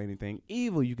to call anything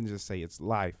evil. You can just say it's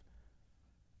life,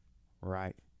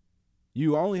 right?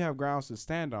 You only have grounds to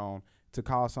stand on to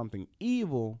call something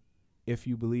evil if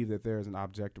you believe that there is an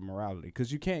objective morality,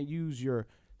 because you can't use your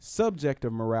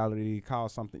subjective morality to call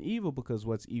something evil, because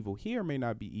what's evil here may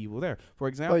not be evil there. For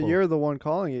example, But you're the one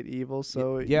calling it evil,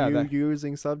 so you're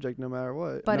using subject no matter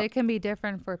what. But it can be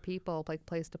different for people, like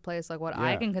place to place. Like what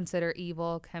I can consider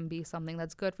evil can be something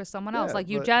that's good for someone else. Like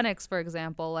eugenics, for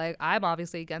example. Like I'm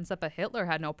obviously against it, but Hitler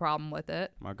had no problem with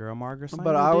it. My girl Margaret Sanger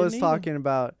But I was didn't either. talking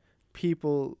about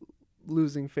people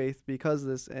losing faith because of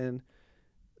this, and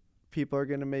people are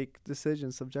going to make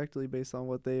decisions subjectively based on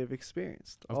what they have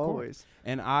experienced. Of always. Course.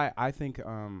 And I think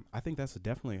that's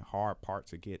definitely a hard part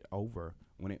to get over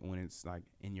when it's like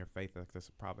in your faith. Like that's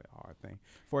probably a hard thing.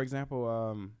 For example,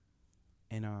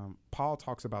 Paul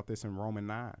talks about this in Romans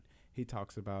 9. He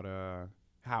talks about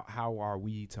how are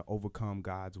we to overcome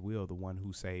God's will, the one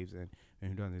who saves and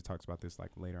who doesn't. He talks about this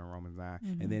like later in Romans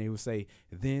 9. And then he will say,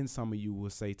 then some of you will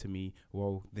say to me,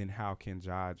 well, then how can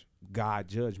God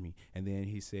judge me? And then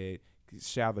he said,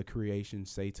 shall the creation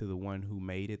say to the one who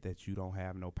made it that you don't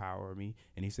have no power over me?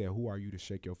 And he said, who are you to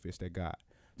shake your fist at God?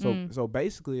 So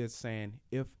basically it's saying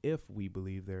if we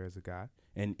believe there is a God,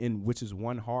 and which is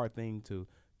one hard thing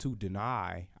to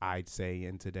deny, I'd say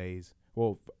in today's,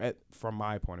 from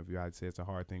my point of view, I'd say it's a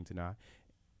hard thing to deny.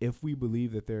 If we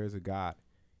believe that there is a God,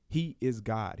 he is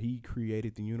God. He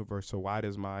created the universe. So why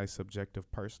does my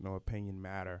subjective personal opinion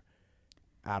matter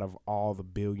out of all the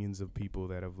billions of people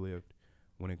that have lived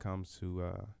when it comes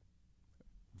to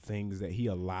things that he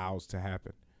allows to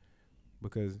happen?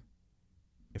 Because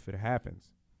if it happens,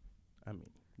 I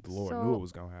mean, the Lord knew it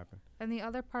was going to happen. And the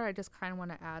other part I just kind of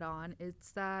want to add on is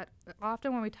that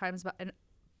often when we times about, and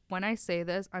when I say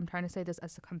this, I'm trying to say this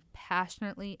as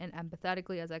compassionately and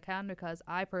empathetically as I can, because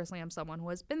I personally am someone who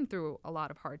has been through a lot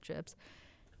of hardships.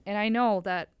 And I know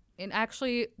that, and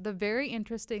actually the very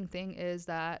interesting thing is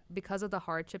that because of the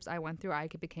hardships I went through, I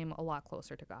became a lot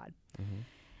closer to God.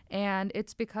 And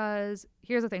it's because,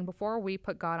 here's the thing, before we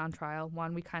put God on trial,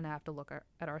 one, we kind of have to look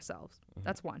at ourselves.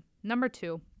 That's one. Number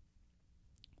two,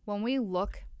 when we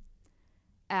look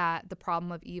at the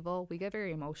problem of evil, we get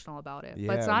very emotional about it.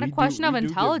 But it's not a question of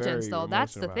intelligence, though.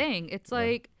 That's the thing. It's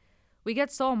like we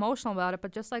get so emotional about it.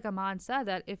 But just like Aman said,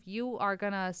 that if you are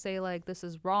going to say like this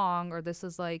is wrong or this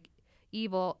is like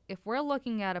evil, if we're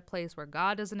looking at a place where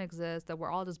God doesn't exist, that we're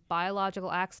all just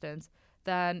biological accidents,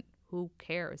 then who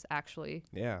cares, actually?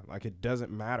 Yeah, like it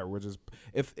doesn't matter. We're just,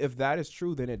 if that is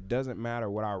true, then it doesn't matter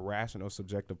what our rational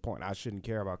subjective point. I shouldn't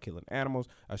care about killing animals.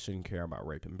 I shouldn't care about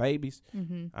raping babies.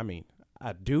 I mean,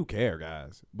 I do care,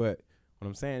 guys. But what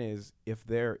I'm saying is, if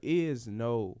there is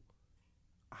no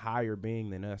higher being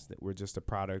than us, that we're just a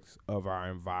product of our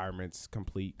environment's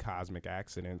complete cosmic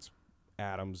accidents,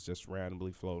 atoms just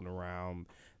randomly floating around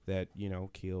that,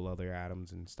 kill other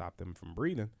atoms and stop them from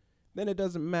breathing, then it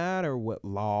doesn't matter what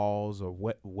laws or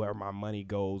where my money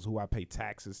goes, who I pay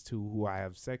taxes to, who I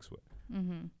have sex with.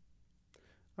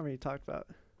 I mean, you talked about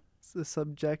the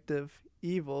subjective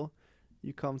evil.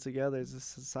 You come together as a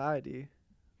society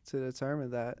to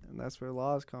determine that, and that's where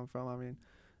laws come from. I mean,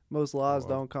 most laws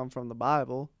don't come from the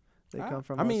Bible. They come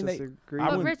from. I mean, us they- disagree. I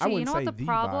But wouldn't- Richie, I you wouldn't know what say the the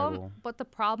problem? Bible. But the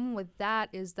problem with that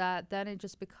is that then it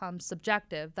just becomes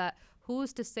subjective. That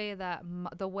who's to say that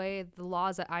the way the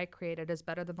laws that I created is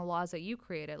better than the laws that you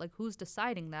created? Like, who's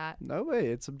deciding that? No way.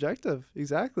 It's subjective.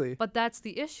 Exactly. But that's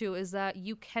the issue, is that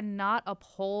you cannot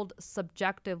uphold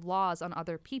subjective laws on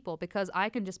other people, because I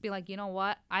can just be like, you know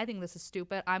what? I think this is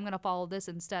stupid. I'm going to follow this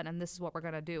instead, and this is what we're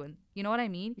going to do. And you know what I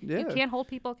mean? You Yeah. can't hold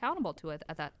people accountable to it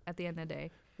at the end of the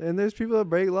day. And there's people that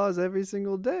break laws every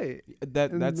single day.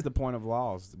 That's the point of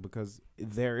laws, because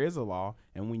there is a law,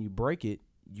 and when you break it,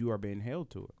 you are being held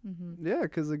to it. Yeah,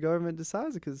 because the government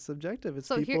decides it, because it's subjective. It's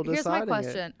So people here's my deciding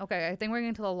question. Okay, I think we're getting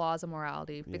into the laws of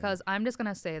morality, because I'm just going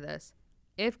to say this.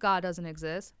 If God doesn't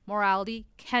exist, morality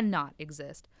cannot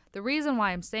exist. The reason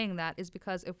why I'm saying that is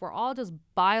because if we're all just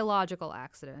biological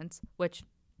accidents, which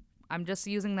I'm just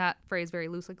using that phrase very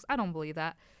loosely because I don't believe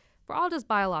that, if we're all just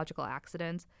biological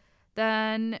accidents,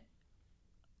 then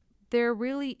there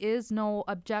really is no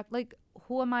like,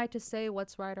 who am I to say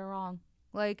what's right or wrong?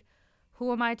 Like,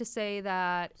 who am I to say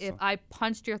that if I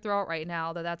punched your throat right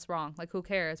now that that's wrong? Like, who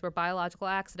cares? We're biological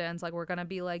accidents. Like, we're gonna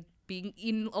be like being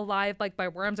eaten alive like by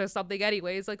worms or something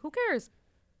anyways. Like, who cares?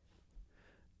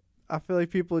 I feel like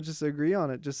people just agree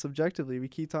on it, just subjectively. We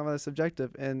keep talking about the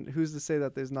subjective, and who's to say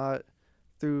that there's not,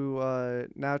 through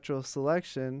natural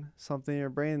selection, something in your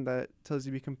brain that tells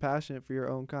you to be compassionate for your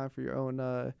own kind, for your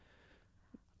own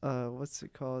what's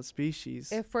it called,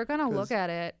 species. If we're gonna 'Cause- look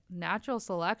at it, natural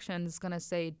selection is gonna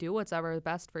say do whatever is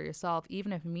best for yourself,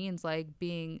 even if it means like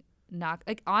being not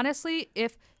like, honestly,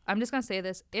 if I'm just gonna say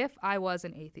this, if I was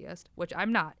an atheist, which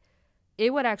I'm not,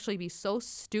 it would actually be so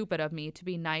stupid of me to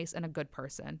be nice and a good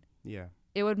person. Yeah.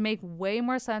 It would make way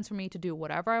more sense for me to do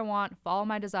whatever I want, follow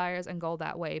my desires, and go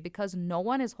that way, because no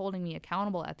one is holding me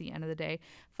accountable at the end of the day.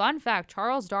 Fun fact,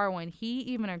 Charles Darwin, he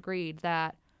even agreed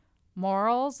that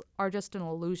morals are just an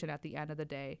illusion at the end of the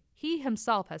day. He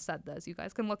himself has said this. You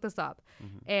guys can look this up.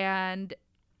 And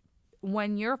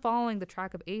when you're following the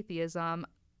track of atheism,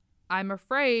 I'm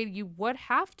afraid you would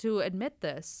have to admit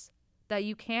this, that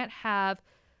you can't have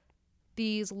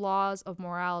these laws of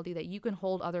morality that you can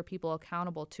hold other people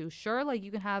accountable to. Sure, like, you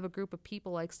can have a group of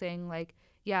people like saying like,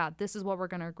 yeah, this is what we're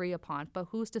going to agree upon, but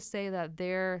who's to say that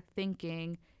their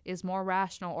thinking is more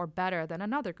rational or better than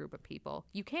another group of people?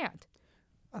 You can't.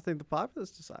 I think the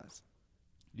populace decides.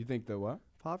 You think the what?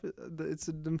 It's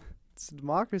a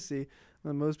democracy.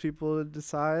 When most people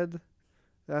decide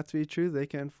that to be true, they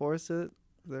can enforce it.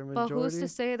 Their majority. But who's to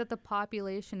say that the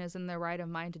population is in their right of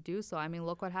mind to do so? I mean,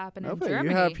 look what happened in Nobody. Germany.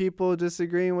 You have people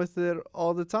disagreeing with it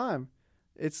all the time.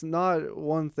 It's not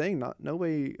one thing.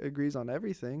 Nobody agrees on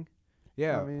everything.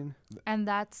 Yeah. I mean, And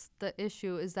that's the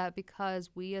issue, is that because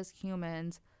we as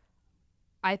humans,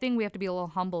 I think we have to be a little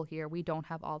humble here. We don't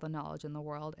have all the knowledge in the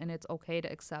world, and it's okay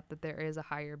to accept that there is a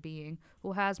higher being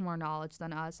who has more knowledge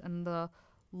than us, and the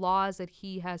laws that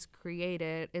he has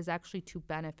created is actually to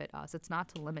benefit us. It's not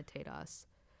to limitate us.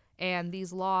 And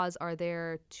these laws are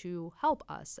there to help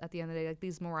us at the end of the day. Like,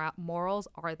 these morals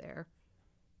are there.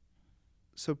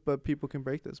 but people can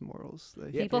break those morals.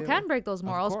 People can break those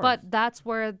morals, course. but that's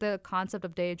where the concept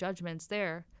of day of judgment's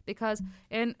there. Because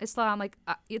in Islam, like,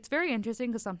 it's very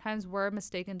interesting because sometimes we're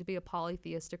mistaken to be a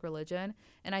polytheistic religion,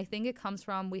 and I think it comes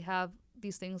from, we have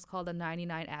these things called the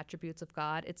 99 attributes of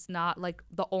God. It's not like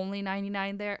the only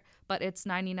 99 there, but it's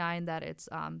 99 that it's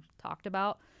talked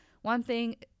about. One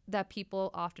thing that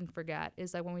people often forget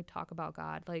is that when we talk about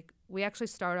God, like, we actually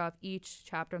start off each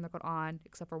chapter in the Quran,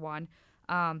 except for one,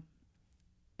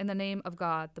 in the name of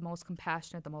God, the most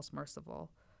compassionate, the most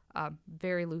merciful.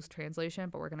 Very loose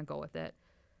translation, but we're going to go with it.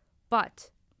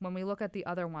 But when we look at the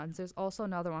other ones, there's also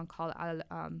another one called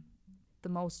the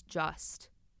most just,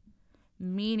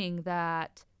 meaning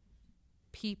that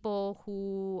people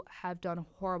who have done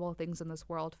horrible things in this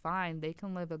world, fine, they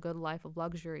can live a good life of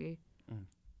luxury.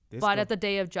 But at the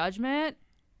day of judgment,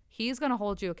 he's going to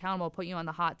hold you accountable, put you on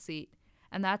the hot seat.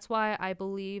 And that's why I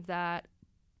believe that,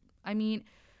 I mean,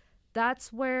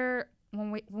 that's where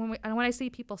when I see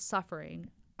people suffering,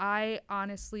 I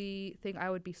honestly think I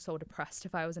would be so depressed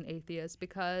if I was an atheist,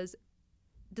 because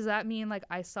does that mean like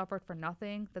I suffered for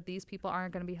nothing, that these people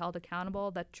aren't going to be held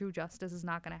accountable, that true justice is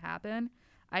not going to happen?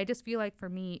 I just feel like for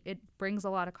me, it brings a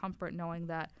lot of comfort knowing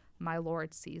that my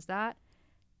Lord sees that,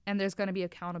 and there's going to be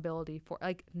accountability for,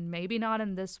 like, maybe not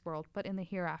in this world, but in the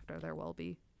hereafter there will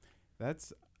be.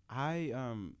 I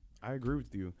agree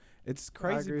with you. It's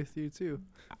crazy. I agree with you too.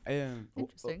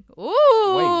 Interesting.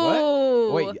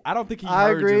 Ooh. Wait, I don't think he I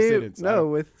heard your agree. sentence. No,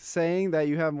 with saying that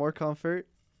you have more comfort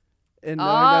in knowing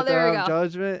Oh, that there there we are go.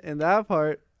 judgment, and that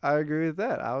part, I agree with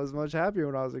that. I was much happier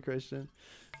when I was a Christian.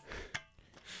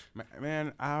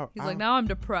 Man, He's like, now I'm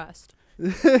depressed.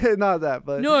 Not that,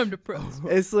 but No, I'm depressed.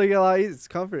 it's like a lot. It's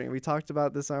comforting. We talked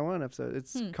about this on one episode.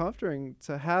 It's comforting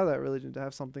to have that religion, to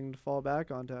have something to fall back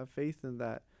on, to have faith in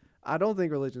that. I don't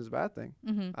think religion is a bad thing.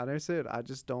 I never said it. I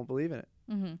just don't believe in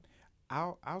it.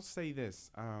 I'll say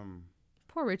this.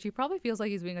 Poor Richie probably feels like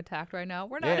he's being attacked right now.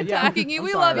 We're not Yeah, attacking you. I'm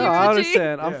We sorry. love No, you, I Richie.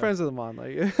 understand. I'm Yeah. friends with him on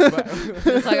like.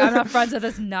 It's like, I'm not friends with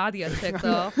this Nadia chick,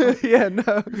 though. Yeah,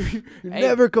 no, you're Hey.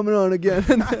 never coming on again.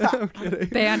 I'm kidding.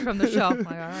 Banned from the show. I'm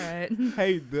like, all right.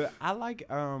 Hey,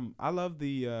 I love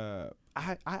the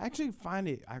I actually find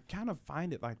it, I kind of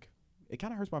find it like, it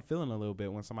kind of hurts my feeling a little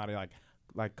bit when somebody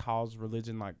like calls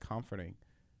religion like comforting.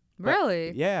 Like,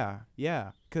 Really? yeah,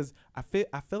 because I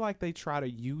feel like they try to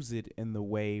use it in the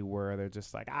way where they're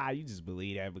just like, you just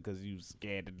believe that because you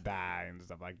scared to die and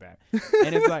stuff like that.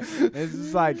 And it's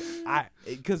just like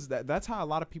because that's how a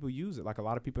lot of people use it. Like a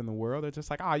lot of people in the world, they're just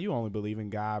like, you only believe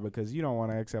in God because you don't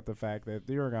want to accept the fact that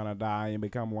you're gonna die and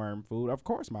become worm food. Of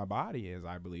course, my body is.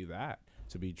 I believe that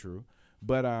to be true,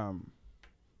 but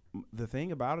the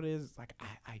thing about it is, like,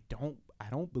 I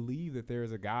don't believe that there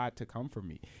is a God to comfort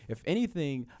me. If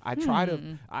anything, I try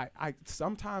to I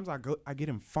sometimes I get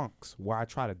in funks where I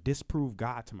try to disprove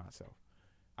God to myself.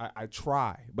 I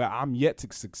try, but I'm yet to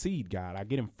succeed, God. I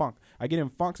get in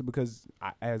funks because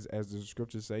as the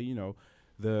scriptures say,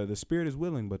 the spirit is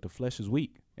willing, but the flesh is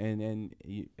weak. And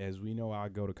as we know, I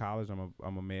go to college.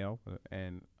 I'm a male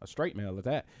and a straight male at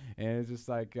that. And it's just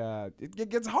like it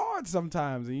gets hard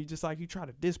sometimes, and you try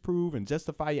to disprove and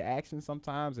justify your actions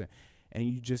sometimes, and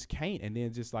you just can't. And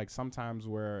then just like sometimes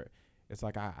where it's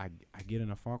like I get in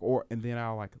a funk, and then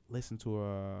I'll like listen to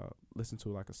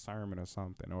like a sermon or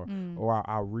something, or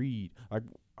I'll read like.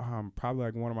 Probably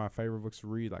like one of my favorite books to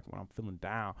read, like when I'm feeling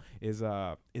down, is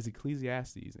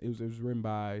Ecclesiastes. It was written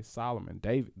by Solomon,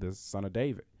 David, the son of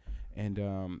David, and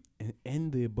in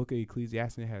the book of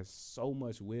Ecclesiastes, it has so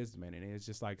much wisdom in it. And it's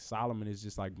just like Solomon is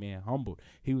just like being humbled.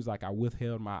 He was like, I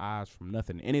withheld my eyes from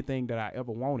nothing. Anything that I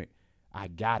ever wanted, I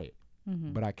got it,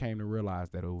 but I came to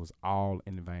realize that it was all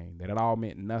in vain. That it all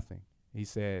meant nothing. He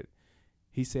said,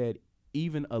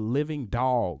 even a living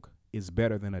dog is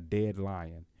better than a dead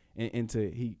lion. And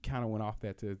he kind of went off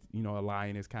that to, a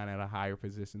lion is kind of at a higher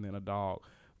position than a dog.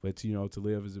 But, to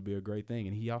live is to be a great thing.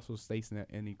 And he also states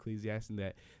in Ecclesiastes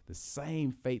that the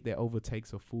same fate that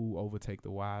overtakes a fool overtake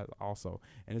the wise also.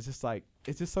 And it's just like,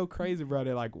 it's just so crazy,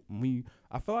 brother. Like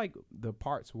I feel like the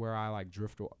parts where I like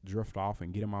drift off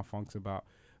and get in my funks about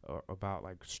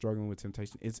like struggling with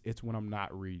temptation, it's when I'm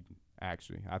not reading.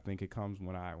 Actually, I think it comes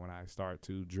when I start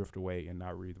to drift away and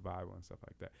not read the Bible and stuff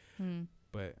like that.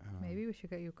 But maybe we should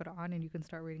get you Quran and you can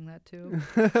start reading that too.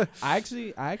 I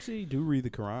actually do read the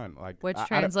Quran. Like which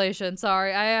translation?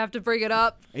 Sorry, I have to bring it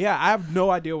up. Yeah, I have no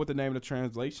idea what the name of the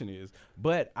translation is,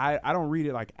 but I don't read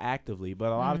it like actively.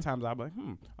 But a lot of times I'll be like,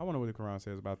 I wonder what the Quran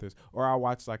says about this, or I'll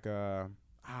watch like I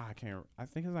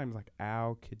think his name is like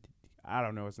I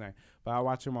don't know his name, but I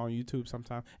watch him on YouTube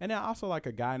sometimes. And then also like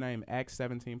a guy named Acts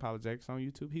 17 Apologetics on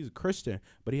YouTube. He's a Christian,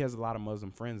 but he has a lot of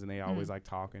Muslim friends, and they always like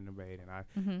talk and debate. And I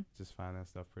just find that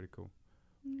stuff pretty cool.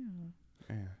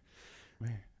 Yeah.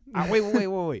 Man.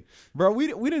 Wait, bro. We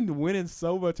didn't win in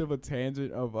so much of a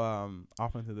tangent of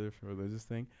off into this religious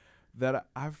thing that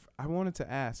I wanted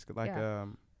to ask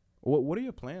what are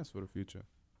your plans for the future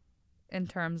in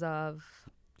terms of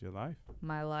your life?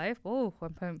 My life? Oh,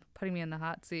 putting me in the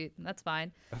hot seat. That's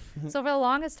fine. So for the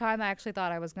longest time, I actually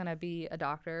thought I was going to be a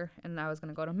doctor and I was going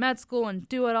to go to med school and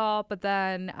do it all. But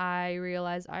then I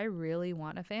realized I really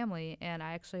want a family. And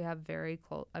I actually have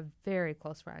a very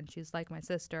close friend. She's like my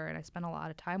sister, and I spend a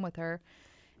lot of time with her.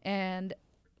 And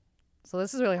so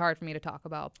this is really hard for me to talk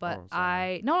about, but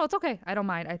no, it's okay. I don't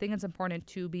mind. I think it's important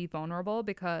to be vulnerable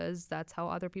because that's how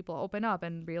other people open up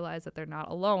and realize that they're not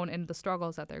alone in the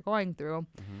struggles that they're going through.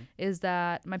 Is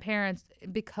that my parents,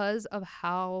 because of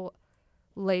how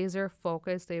laser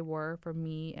focused they were for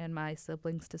me and my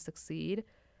siblings to succeed,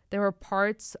 there were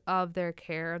parts of their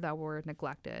care that were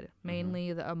neglected,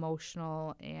 mainly the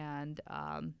emotional and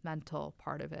mental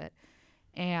part of it.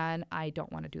 And I don't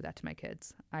want to do that to my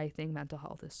kids. I think mental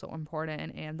health is so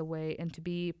important, and to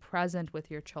be present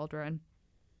with your children,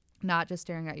 not just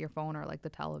staring at your phone or like the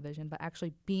television, but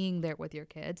actually being there with your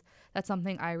kids. That's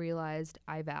something I realized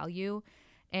I value.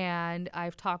 And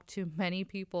I've talked to many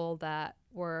people that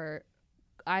were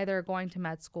either going to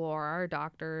med school or are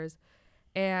doctors,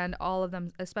 and all of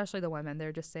them, especially the women,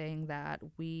 they're just saying that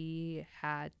we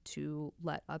had to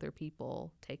let other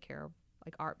people take care of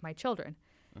like my children.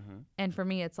 And for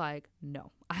me, it's like,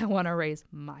 no, I want to raise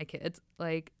my kids.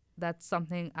 Like, that's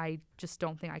something I just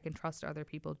don't think I can trust other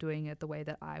people doing it the way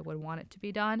that I would want it to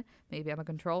be done. Maybe I'm a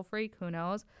control freak, who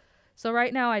knows. So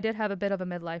right now I did have a bit of a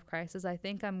midlife crisis. I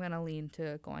think I'm going to lean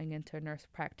to going into nurse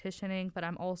practitioning, but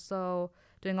I'm also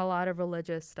doing a lot of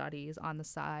religious studies on the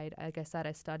side. Like I said,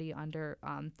 I study under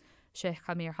Sheikh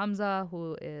Amir Hamza,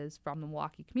 who is from the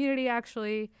Milwaukee community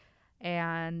actually,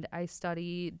 and I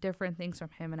study different things from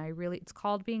him, and it's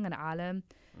called being an alim.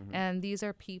 And these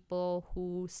are people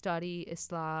who study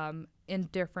Islam in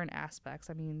different aspects.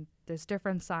 I mean, there's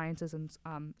different sciences in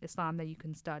Islam that you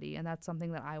can study, and that's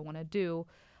something that I want to do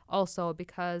also,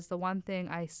 because the one thing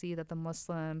I see that the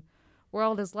Muslim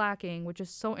world is lacking, which is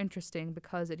so interesting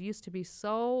because it used to be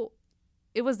so,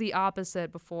 it was the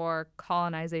opposite before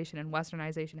colonization and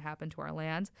westernization happened to our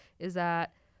lands, is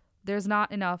that there's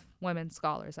not enough women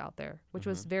scholars out there, which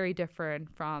was very different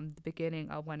from the beginning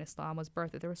of when Islam was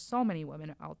birthed. There were so many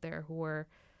women out there who were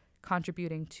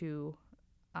contributing to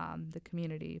the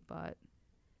community. But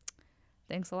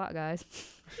thanks a lot, guys.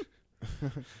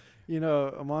 You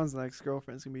know, Amon's next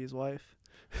girlfriend's gonna be his wife.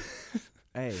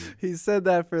 Hey, He said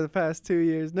that for the past 2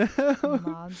 years now.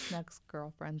 Mom's next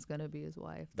girlfriend's gonna be his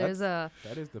wife. that is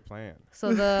the plan.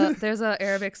 So there's a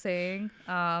Arabic saying.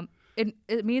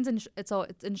 It means it's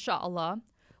inshallah,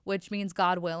 which means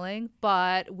God willing,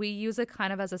 but we use it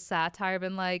kind of as a satire,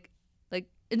 been like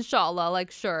inshallah,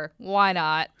 like sure, why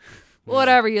not? Yeah.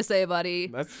 Whatever you say, buddy.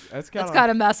 That's That's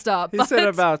kind of messed up. He said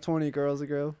about 20 girls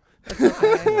ago.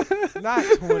 Okay. not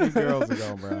 20 girls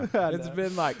ago, bro. I It's know.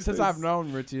 been like since I've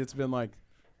known Richie, it's been like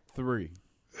 3.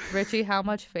 Richie, how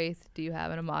much faith do you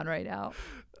have in Amon right now?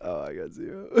 Oh, I got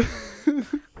 0. 0?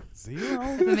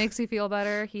 If it makes you feel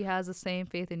better, he has the same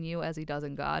faith in you as he does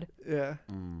in God. Yeah.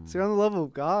 So you're on the level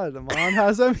of God, Amon.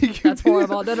 How's that make you That's feel?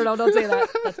 horrible. No, don't say that.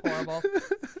 That's horrible.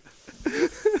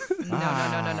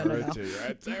 No.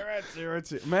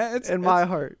 Richie. Man, it's In my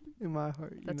heart. In my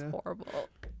heart. That's you know? horrible.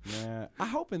 Man, I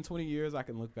hope in 20 years I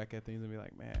can look back at things and be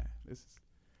like, man, this is.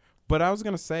 But I was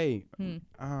gonna say,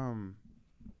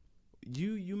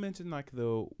 you mentioned like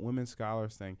the women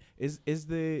scholars thing. Is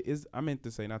I meant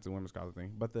to say not the women scholar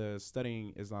thing, but the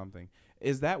studying Islam thing.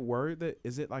 Is that word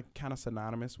is it like kind of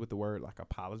synonymous with the word like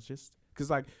apologist? Because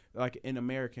like in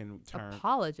American terms.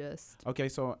 Apologist. Okay,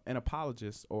 so an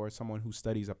apologist or someone who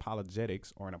studies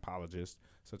apologetics or an apologist,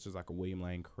 such as like a William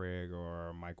Lane Craig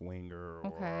or Mike Winger,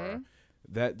 Okay. or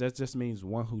that just means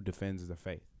one who defends the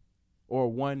faith, or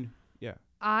one, yeah.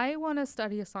 I want to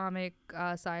study Islamic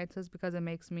sciences because it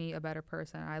makes me a better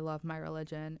person. I love my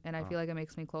religion, and I feel like it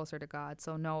makes me closer to God.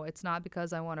 So no, it's not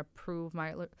because I want to prove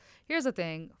my. Here's the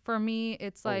thing. For me,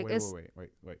 it's like Wait.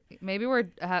 maybe we're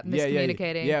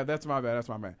miscommunicating. Yeah, that's my bad.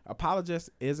 Apologist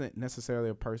isn't necessarily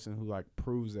a person who like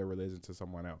proves their religion to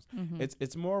someone else. Mm-hmm.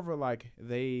 It's more of a like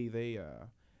they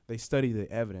study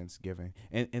the evidence given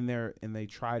and they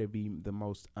try to be the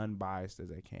most unbiased as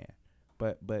they can.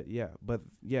 But yeah,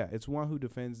 it's one who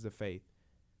defends the faith,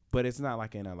 but it's not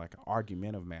like in a like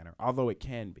argumentative manner, although it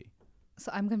can be.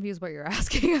 So I'm confused what you're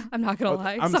asking. I'm not gonna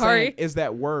lie. I'm Sorry. saying, is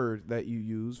that word that you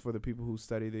use for the people who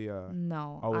study the?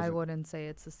 No, I wouldn't say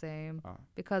it's the same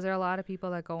because there are a lot of people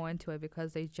that go into it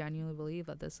because they genuinely believe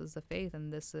that this is the faith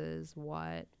and this is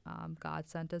what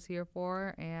God sent us here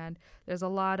for. And there's a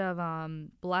lot of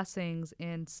blessings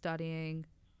in studying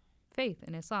faith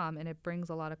in Islam, and it brings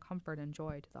a lot of comfort and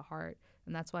joy to the heart.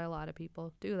 And that's why a lot of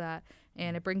people do that.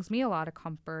 And it brings me a lot of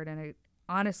comfort. And it,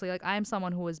 honestly, like I'm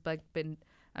someone who has like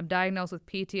I'm diagnosed with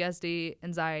PTSD,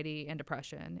 anxiety, and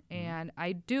depression. And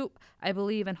I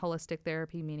believe in holistic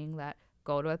therapy, meaning that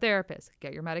go to a therapist,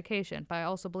 get your medication. But I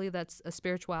also believe that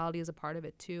spirituality is a part of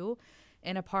it too.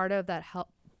 And a part of that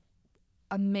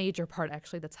a major part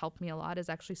actually that's helped me a lot is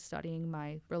actually studying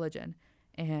my religion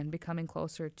and becoming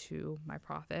closer to my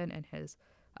prophet and his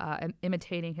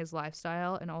imitating his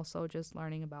lifestyle, and also just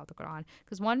learning about the Quran.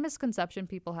 Because one misconception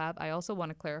people have, I also want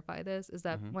to clarify this, is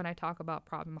that when I talk about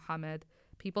Prophet Muhammad,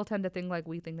 people tend to think like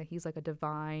we think that he's like a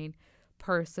divine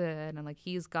person and like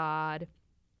he's God,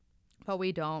 but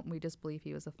we don't. We just believe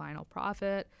he was the final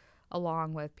prophet,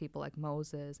 along with people like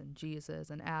Moses and Jesus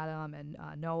and Adam and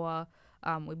Noah.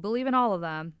 We believe in all of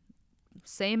them.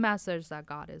 Same message, that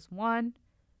God is one.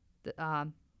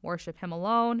 Worship him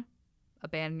alone.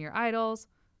 Abandon your idols.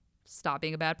 Stop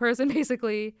being a bad person,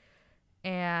 basically.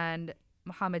 And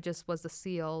Muhammad just was the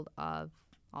seal of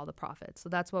all the prophets. So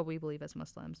that's what we believe as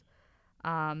Muslims.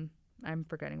 I'm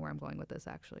forgetting where I'm going with this,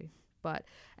 actually. But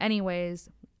anyways,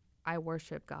 I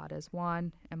worship God as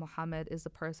one, and Muhammad is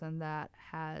the person that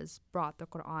has brought the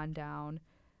Quran down.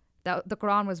 That the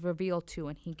Quran was revealed to,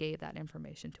 and he gave that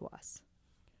information to us.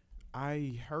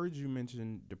 I heard you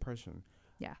mention depression.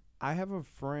 Yeah. I have a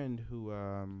friend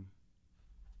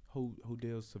who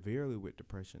deals severely with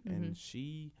depression, and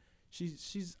she's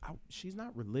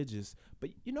not religious, but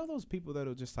you know those people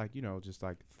that'll just like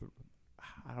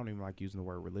I don't even like using the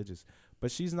word religious, but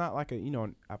she's not like a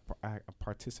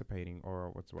participating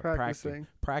or what's the word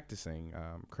practicing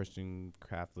Christian,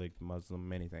 Catholic,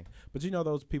 Muslim, anything. But you know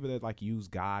those people that like use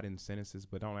God in sentences,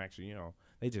 but don't actually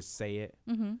they just say it.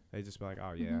 They just be like,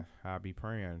 oh yeah, I'll be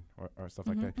praying or stuff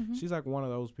like that. She's like one of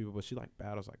those people, but she like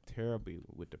battles like terribly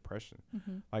with depression.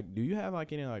 Like, do you have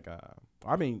like any like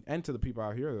I mean, and to the people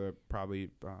out here that probably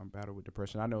battle with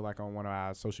depression, I know like on one of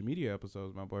our social media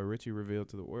episodes, my boy Richie revealed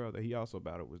to the world that he also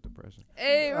battled with depression.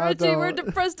 Hey Richie, we're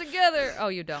depressed together. Oh,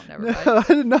 you don't? Never mind. No,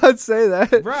 I did not say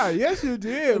that. Bro, yes you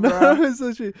did, No, bro.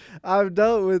 essentially, I've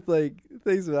dealt with like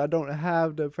things that I don't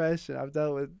have depression. I've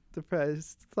dealt with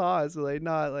depressed thoughts, but like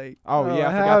not like. Oh yeah,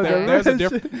 I forgot that. There's a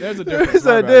difference. There's a difference.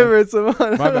 My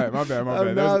bad.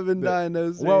 I've not been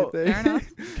diagnosed with anything.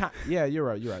 Fair enough. Yeah, you're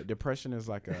right. Depression is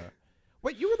like a.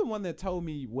 Wait, you were the one that told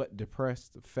me what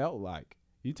depressed felt like.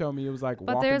 You told me it was like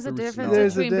But walking there's a through difference snow.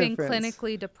 There's a between being difference.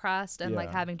 clinically depressed and like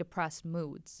Yeah. having depressed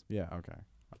moods. Yeah. Okay.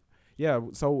 Yeah.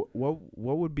 So what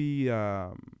would be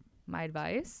My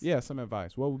advice. yeah, some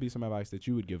advice? What would be some advice that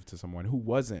you would give to someone who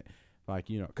wasn't like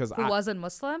because Who wasn't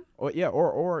Muslim?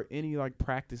 or any like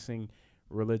practicing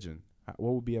religion?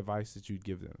 What would be advice that you'd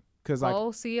give them? Because like Go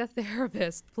see a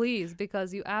therapist, please,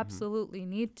 because you absolutely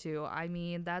need to. I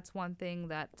mean, that's one thing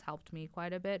that's helped me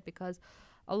quite a bit, because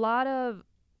a lot of,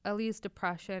 at least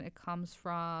depression, it comes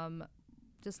from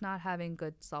just not having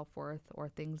good self-worth or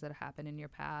things that happen in your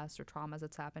past or traumas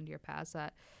that's happened to your past.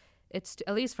 That it's,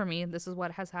 at least for me, this is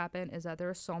what has happened, is that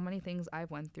there are so many things I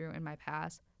went through in my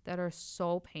past that are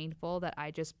so painful that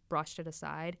I just brushed it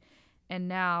aside. And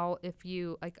now if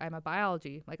you, like, I'm a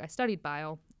biology, like I studied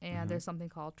bio, and there's something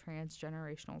called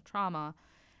transgenerational trauma,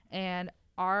 and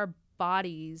our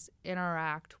bodies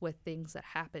interact with things that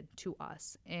happen to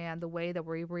us. And the way that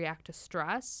we react to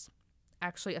stress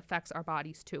actually affects our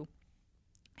bodies too.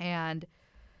 And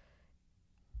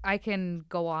I can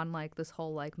go on like this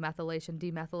whole like methylation,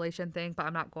 demethylation thing, but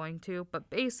I'm not going to. But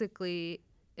basically,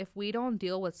 if we don't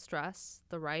deal with stress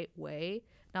the right way,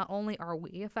 not only are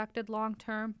we affected long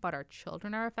term, but our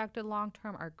children are affected long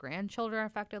term, our grandchildren are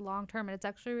affected long term, and it's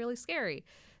actually really scary.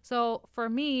 So for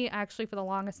me, actually, for the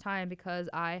longest time, because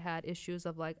I had issues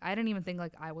of like, I didn't even think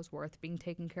like I was worth being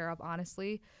taken care of,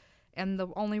 honestly. And the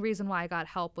only reason why I got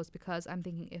help was because I'm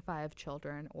thinking, if I have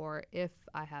children or if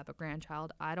I have a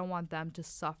grandchild, I don't want them to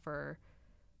suffer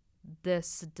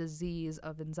this disease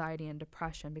of anxiety and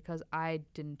depression because I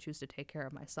didn't choose to take care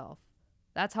of myself.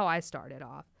 That's how I started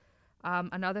off.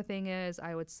 Another thing is,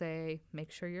 I would say,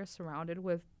 make sure you're surrounded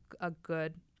with a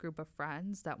good group of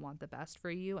friends that want the best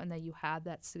for you, and that you have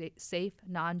that safe,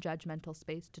 non-judgmental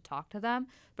space to talk to them.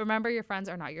 But remember, your friends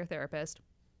are not your therapist.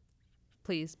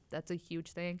 Please, that's a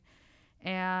huge thing.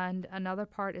 And another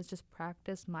part is just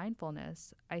practice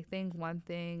mindfulness. I think one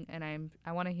thing, and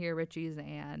I want to hear Richie's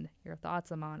and your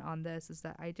thoughts, Aman, on this, is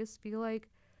that I just feel like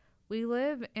we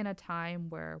live in a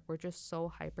time where we're just so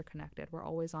hyper-connected. We're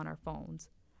always on our phones.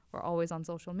 We're always on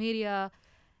social media.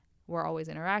 We're always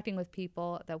interacting with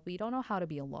people, that we don't know how to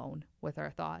be alone with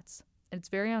our thoughts. And it's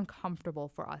very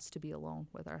uncomfortable for us to be alone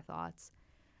with our thoughts.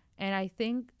 And I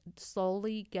think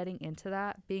slowly getting into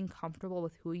that, being comfortable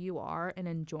with who you are and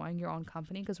enjoying your own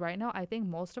company, because right now I think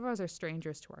most of us are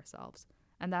strangers to ourselves.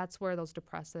 And that's where those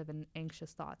depressive and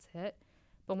anxious thoughts hit.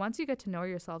 But once you get to know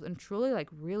yourself and truly like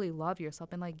really love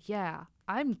yourself and like, yeah,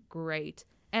 I'm great,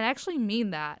 and actually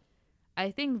mean that, I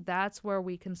think that's where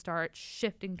we can start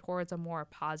shifting towards a more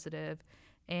positive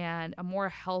and a more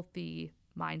healthy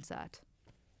mindset.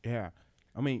 yeah.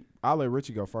 I mean, I'll let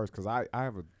Richie go first because I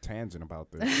have a tangent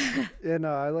about this. Yeah,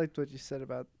 no, I liked what you said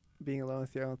about being alone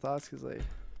with your own thoughts, because like,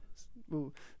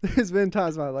 there's been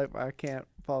times in my life where I can't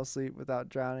fall asleep without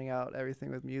drowning out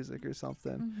everything with music or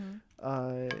something.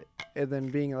 And then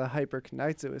being hyper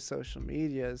connected with social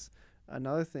media is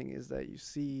another thing. Is that you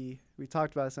see, we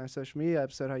talked about this in our social media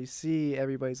episode, how you see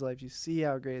everybody's life, you see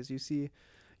how great it is, you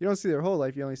don't see their whole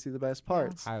life, you only see the best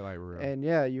parts. Highlight reel. And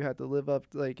yeah, you have to live up,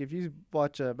 like if you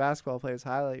watch a basketball player's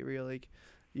highlight reel, like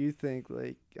you think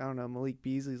like, I don't know, Malik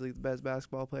Beasley's like the best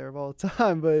basketball player of all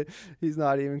time, but he's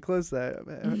not even close to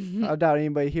that. I doubt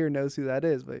anybody here knows who that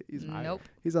is, but he's Nope.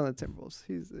 He's on the Timberwolves.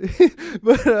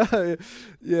 But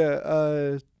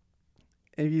yeah,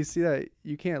 and if you see that,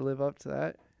 you can't live up to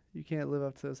that. You can't live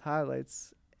up to those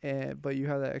highlights, but you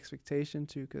have that expectation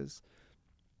too, because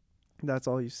that's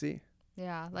all you see.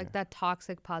 Yeah, like that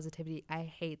toxic positivity. I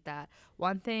hate that.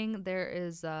 One thing, there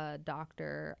is a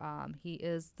doctor. He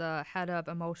is the head of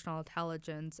emotional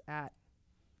intelligence at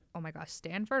oh my gosh,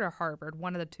 Stanford or Harvard,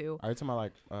 one of the two. Are you talking about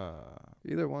like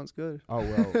Either one's good. oh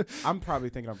well, I'm probably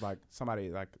thinking of like somebody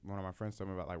like one of my friends told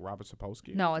me about like Robert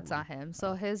Sapolsky. No, it's not him.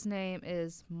 So his name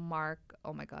is Mark.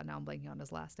 Oh my God, now I'm blanking on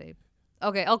his last name.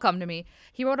 Okay, it'll come to me.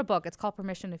 He wrote a book. It's called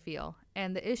Permission to Feel.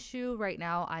 And the issue right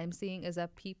now I'm seeing is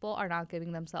that people are not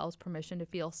giving themselves permission to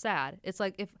feel sad. It's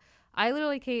like if I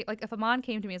literally came, like if Aman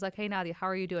came to me, it's like, hey, Nadia, how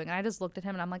are you doing? And I just looked at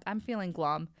him and I'm like, I'm feeling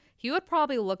glum. He would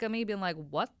probably look at me being like,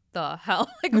 what the hell?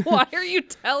 Like, why are you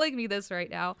telling me this right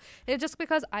now? It's just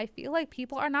because I feel like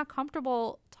people are not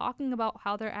comfortable talking about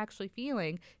how they're actually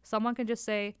feeling. Someone can just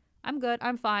say, I'm good,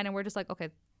 I'm fine. And we're just like, okay,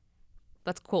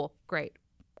 that's cool, great,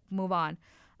 move on.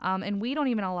 And we don't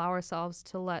even allow ourselves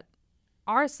to let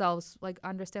ourselves like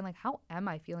understand like, how am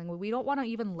I feeling? We don't want to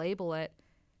even label it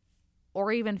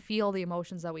or even feel the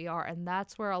emotions that we are. And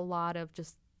that's where a lot of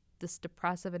just this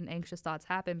depressive and anxious thoughts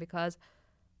happen, because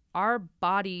our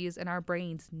bodies and our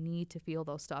brains need to feel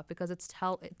those stuff, because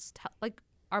like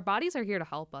our bodies are here to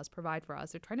help us, provide for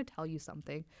us. They're trying to tell you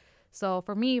something. So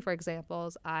for me, for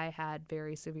examples, I had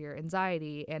very severe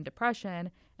anxiety and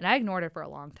depression, and I ignored it for a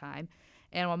long time.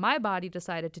 And what my body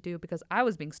decided to do, because I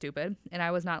was being stupid and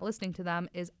I was not listening to them,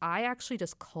 is I actually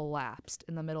just collapsed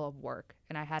in the middle of work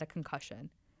and I had a concussion.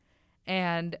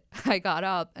 And I got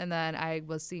up and then I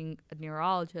was seeing a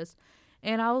neurologist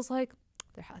and I was like,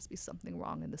 there has to be something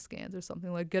wrong in the scans or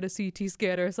something, like get a CT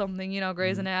scan or something,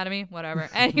 Grey's Anatomy, whatever.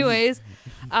 Anyways,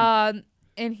 and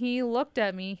he looked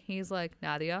at me. He's like,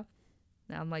 Nadia.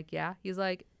 And I'm like, yeah. He's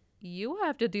like, you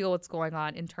have to deal with what's going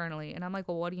on internally. And I'm like,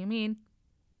 well, what do you mean?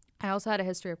 I also had a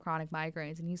history of chronic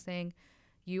migraines, and he's saying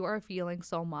you are feeling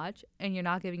so much and you're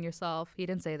not giving yourself, he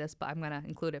didn't say this, but I'm going to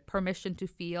include it, permission to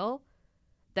feel,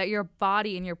 that your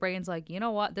body and your brain's like, you know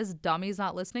what, this dummy's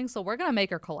not listening, so we're going to make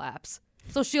her collapse.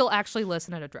 So she'll actually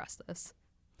listen and address this.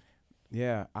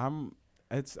 Yeah,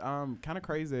 it's kind of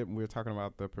crazy that we're talking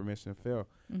about the permission to feel.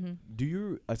 Mm-hmm. Do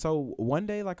you, so one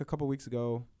day, like a couple weeks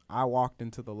ago, I walked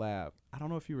into the lab. I don't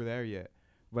know if you were there yet,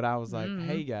 but I was like,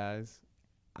 hey guys,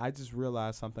 I just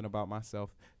realized something about myself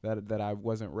that I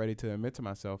wasn't ready to admit to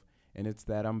myself, and it's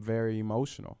that I'm very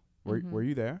emotional. Were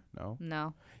you there? No.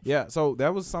 No. Yeah, so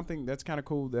that was something that's kind of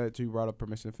cool that you brought up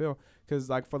permission to feel, because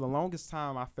like for the longest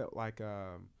time I felt like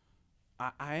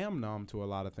I am numb to a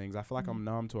lot of things. I feel like I'm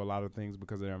numb to a lot of things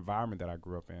because of the environment that I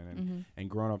grew up in, and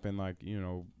growing up in like,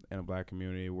 in a black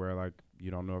community where like you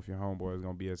don't know if your homeboy is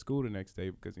gonna be at school the next day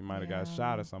because he might have got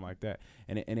shot or something like that,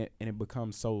 and it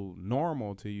becomes so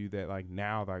normal to you that like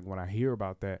now, like when I hear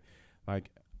about that,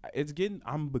 like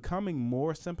I'm becoming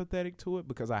more sympathetic to it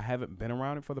because I haven't been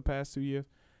around it for the past 2 years.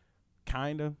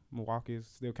 Kinda. Milwaukee is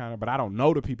still kind of, but I don't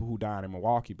know the people who died in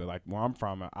Milwaukee, but like where I'm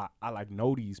from, I like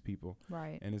know these people.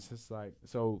 Right. And it's just like,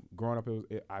 so growing up,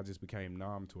 I just became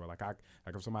numb to it. Like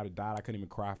if somebody died, I couldn't even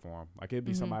cry for them. Like it'd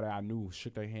be somebody I knew,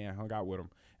 shook their hand, hung out with them,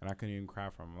 and I couldn't even cry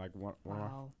for them. Like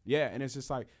yeah. And it's just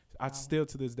like, I still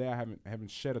to this day, I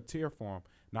haven't shed a tear for them.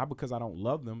 Not because I don't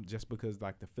love them, just because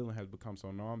like the feeling has become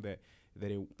so numb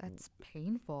that's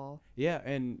painful. Yeah.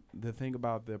 And the thing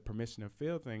about the permission to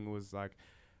feel thing was like,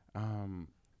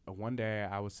 one day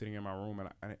I was sitting in my room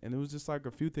and it was just like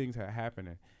a few things had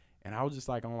happened, and I was just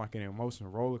like on like an emotional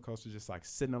roller coaster, just like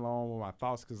sitting alone with my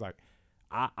thoughts, because like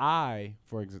I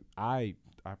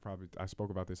spoke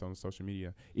about this on social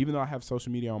media. Even though I have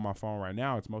social media on my phone right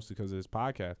now, it's mostly because of this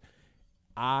podcast.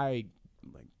 I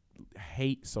like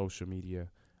hate social media.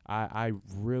 I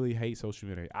really hate social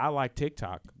media. I like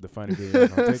TikTok, the funny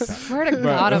videos on TikTok. Swear to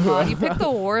God, Amon, you picked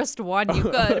the worst one you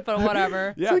could, but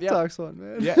whatever. Yeah, TikTok's fun,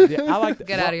 man. Yeah, I like.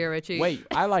 Get out of here, Richie. Wait,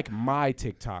 I like my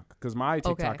TikTok because my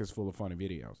TikTok is full of funny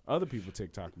videos. Other people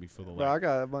TikTok be full of. Bro, I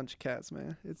got a bunch of cats,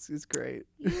 man. It's great.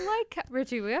 You like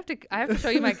Richie? I have to show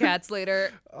you my cats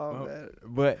later. Oh man,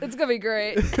 but it's gonna be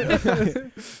great.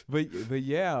 but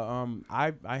yeah,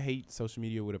 I hate social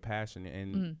media with a passion,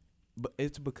 and. But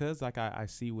it's because like I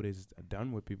see what it's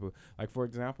done with people. Like for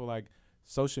example, like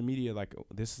social media, like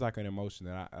this is like an emotion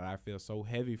that I feel so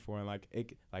heavy for, and like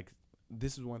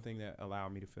this is one thing that allowed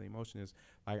me to feel emotion is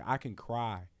like I can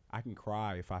cry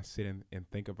if I sit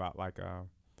and think about like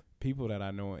people that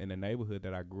I know in the neighborhood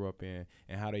that I grew up in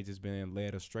and how they just been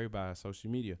led astray by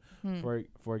social media.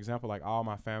 For example, like all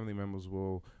my family members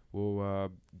will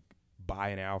buy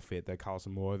an outfit that costs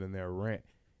more than their rent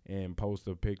and post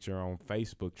a picture on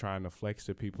Facebook trying to flex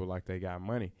to people like they got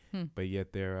money, but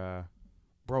yet they're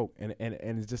broke. And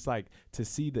it's just like to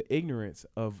see the ignorance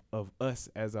of us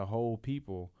as a whole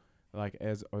people, like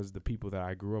as the people that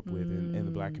I grew up with in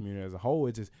the black community as a whole,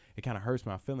 it kind of hurts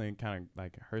my feeling, kind of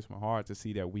like hurts my heart to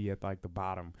see that we at like the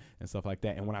bottom and stuff like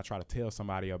that. And when I try to tell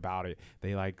somebody about it,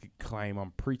 they like claim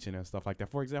I'm preaching and stuff like that.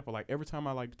 For example, like every time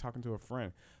I like talking to a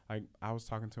friend, like I was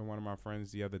talking to one of my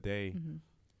friends the other day,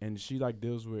 and she like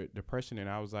deals with depression, and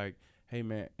I was like, hey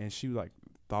man, and she like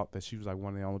thought that she was like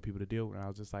one of the only people to deal with. And I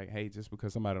was just like, hey, just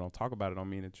because somebody don't talk about it don't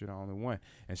mean that you're the only one.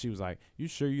 And she was like, you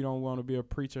sure you don't want to be a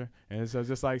preacher? And so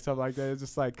just like stuff like that. It's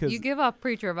just like, cause You give off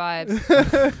preacher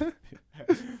vibes.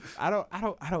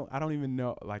 I don't even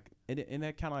know. Like, and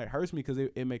that kind of like hurts me because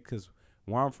because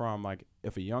where I'm from, like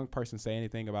if a young person say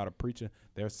anything about a preacher,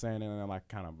 they're saying it in like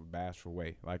kind of a bashful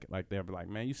way. Like they'll be like,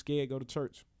 man, you scared? Go to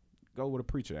church. Go with a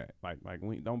preacher at. Like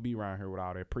we don't be around here with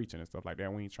all that preaching and stuff like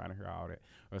that. We ain't trying to hear all that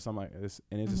or something like this.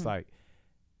 And it's just like,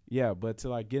 yeah. But to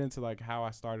like get into like how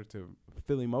I started to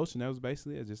feel emotion, that was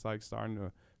basically it. Just like starting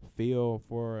to feel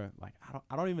for like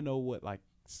I don't even know what like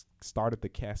started the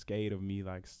cascade of me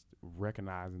like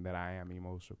recognizing that I am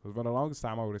emotional. Because for the longest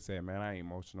time I would have said, man, I ain't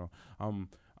emotional.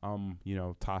 You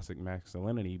know, toxic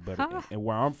masculinity, but and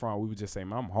where I'm from, we would just say,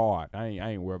 man, I'm hard. I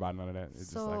ain't worried about none of that. It's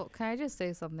So just like, can I just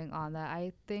say something on that?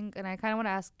 I think, and I kind of want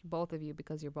to ask both of you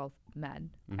because you're both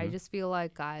men. I just feel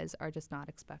like guys are just not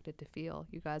expected to feel.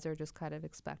 You guys are just kind of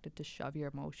expected to shove your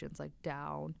emotions like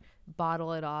down,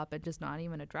 bottle it up, and just not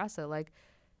even address it. Like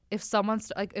if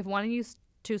someone's like, if one of you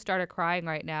two started crying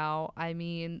right now, I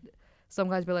mean, some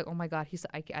guys be like, oh my God,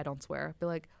 I don't swear. Be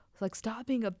like stop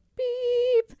being a beep.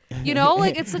 You know,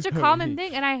 like it's such a common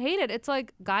thing and I hate it. It's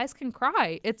like guys can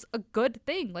cry. It's a good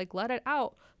thing. Like let it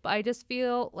out. But I just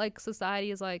feel like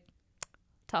society is like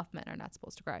tough men are not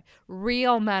supposed to cry.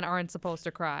 Real men aren't supposed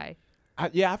to cry. I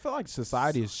feel like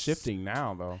society is shifting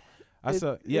now though. It's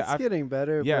getting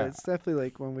better, but it's definitely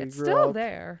like when we it's grew still up.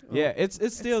 there. Yeah, it's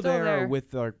still there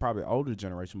with like probably older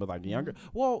generation, but like the younger.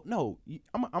 Well, no,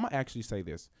 I'm gonna actually say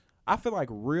this. I feel like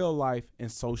real life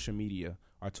and social media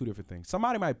are two different things.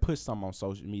 Somebody might put something on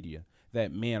social media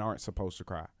that men aren't supposed to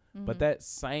cry, but that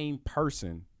same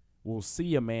person will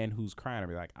see a man who's crying and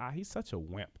be like, he's such a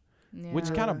wimp,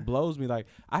 which kind of blows me. Like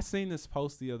I seen this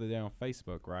post the other day on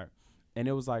Facebook, right? And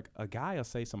it was like a guy will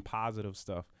say some positive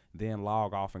stuff, then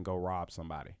log off and go rob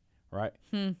somebody, right?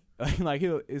 Like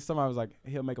somebody was like,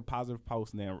 he'll make a positive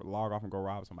post and then log off and go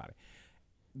rob somebody.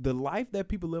 The life that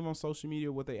people live on social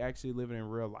media, what they actually live in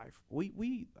real life.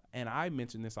 We and I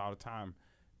mention this all the time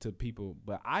to people,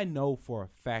 but I know for a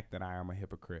fact that I am a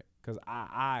hypocrite because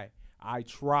I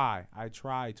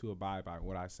try to abide by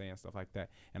what I say and stuff like that,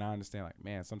 and I understand like,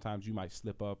 man, sometimes you might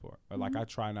slip up or like I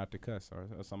try not to cuss or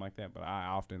something like that, but I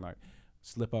often like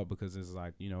slip up because it's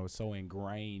like, you know, it's so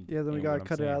ingrained. Yeah, then we gotta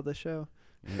cut it out of the show.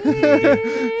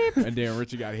 And then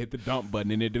Richard got to hit the dump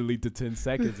button and it delete the 10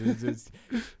 seconds. It's just,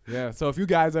 yeah. So if you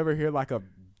guys ever hear like a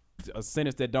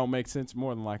sentence that don't make sense,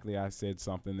 more than likely I said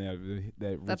something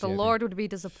that the Lord would be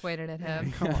disappointed in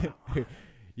him.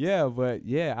 Yeah, but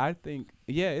yeah, I think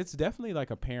it's definitely like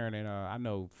apparent in I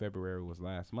know February was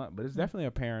last month, but it's definitely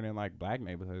apparent in like black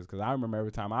neighborhoods because I remember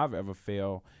every time I've ever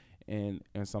failed and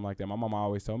something like that, my mom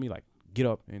always told me like, get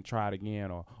up and try it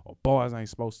again, or boys ain't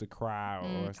supposed to cry,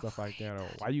 or stuff like that, or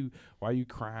why you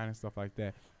crying and stuff like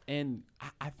that. And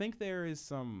I think there is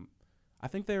some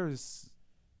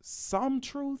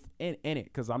truth in it,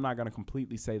 because I'm not gonna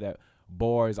completely say that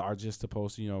boys are just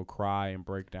supposed to, you know, cry and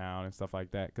break down and stuff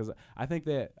like that, because I think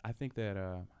that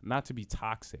not to be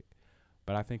toxic,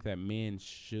 but I think that men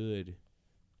should.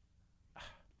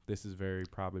 This is very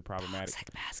probably problematic.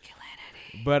 Toxic masculinity.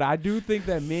 But I do think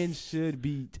that men should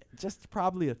be just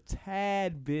probably a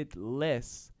tad bit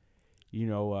less, you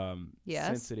know,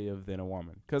 sensitive than a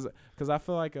woman. Because I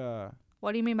feel like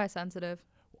What do you mean by sensitive?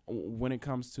 When it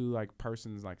comes to like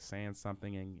persons like saying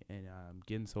something and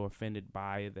getting so offended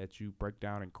by it that you break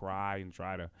down and cry and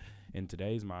try to, in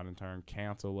today's modern term,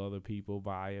 cancel other people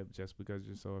by it just because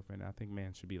you're so offended. I think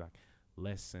men should be like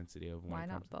less sensitive. Why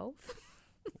not both?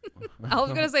 I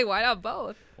was gonna say, why not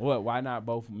both? What? Why not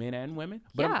both men and women?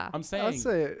 But yeah, I'm saying.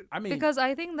 I mean, because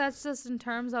I think that's just in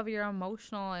terms of your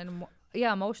emotional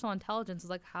intelligence.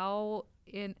 Is like how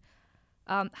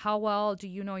well do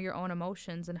you know your own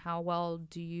emotions and how well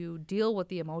do you deal with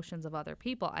the emotions of other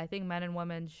people? I think men and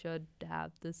women should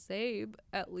have the same,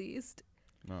 at least.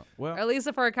 No. Well, or at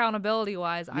least for accountability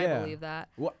wise, I believe that.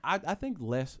 Well, I think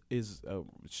less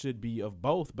should be of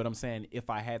both, but I'm saying if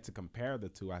I had to compare the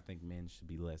two, I think men should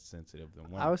be less sensitive than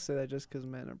women. I would say that just because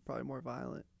men are probably more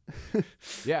violent.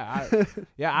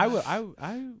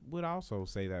 I would also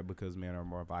say that because men are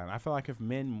more violent. I feel like if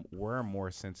men were more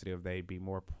sensitive, they'd be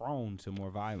more prone to more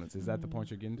violence. Is that the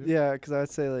point you're getting to? Yeah, because I would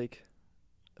say like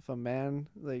if a man,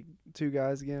 like two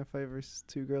guys again fight versus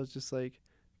two girls, just like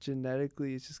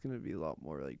genetically, it's just gonna be a lot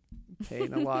more like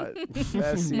pain, a lot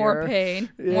messier. More pain,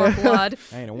 Yeah. more blood.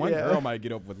 Hey, and one Yeah. girl might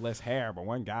get up with less hair, but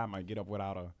one guy might get up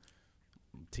without a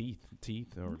teeth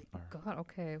or God,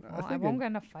 okay. Well, I think won't it- get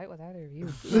in a fight with either of you.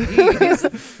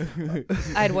 Jeez.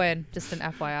 I'd win, just an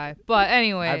FYI. But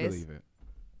anyways, I believe it.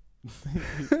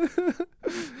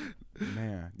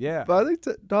 Man, yeah. But I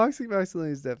think toxic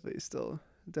masculinity is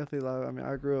definitely alive. I mean,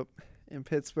 I grew up in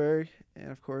Pittsburgh,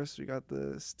 and of course we got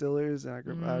the Stillers, and I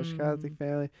grew up in an Irish Catholic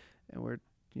family, and we're,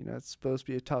 it's supposed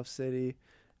to be a tough city.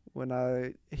 When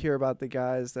I hear about the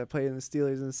guys that played in the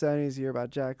Steelers in the 70s, you hear about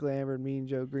Jack Lambert, Mean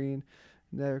Joe Green,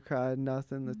 never cried,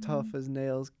 nothing, the tough as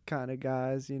nails kind of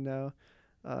guys,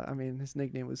 I mean, his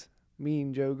nickname was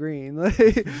Mean Joe Green. Like,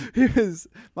 he was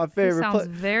my he favorite sounds player.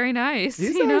 very nice.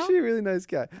 He's you know? actually a really nice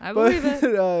guy. I believe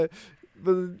it.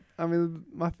 But I mean,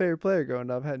 my favorite player growing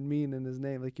up had Mean in his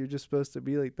name. Like, you're just supposed to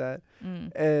be like that.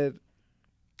 Mm. And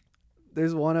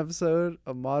there's one episode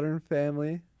of Modern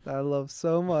Family that I love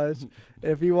so much.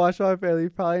 If you watch Modern Family, you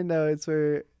probably know it's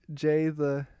where Jay,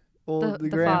 the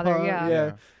grandpa, father,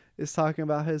 yeah. is talking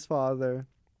about his father,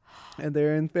 and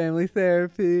they're in family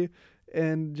therapy,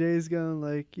 and Jay's going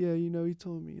like, yeah, he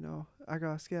told me, I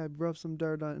got scared, rub some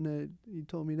dirt on it. He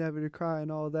told me never to cry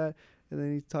and all that. And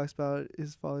then he talks about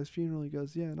his father's funeral. He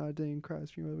goes, yeah, and I didn't cry at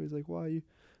his funeral. He's like, why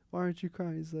aren't you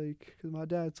crying? He's like, because my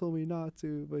dad told me not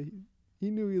to, but he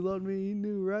knew he loved me. He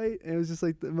knew, right? And it was just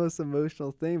like the most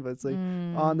emotional thing. But it's like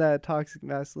on that toxic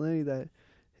masculinity that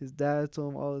his dad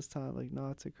told him all this time, like,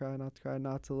 not to cry,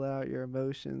 not to let out your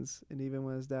emotions. And even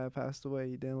when his dad passed away,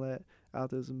 he didn't let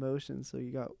out those emotions. So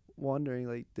you got wondering,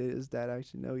 like, did his dad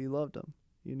actually know he loved him?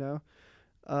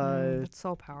 It's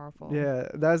so powerful. Yeah,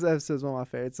 that episode's one of my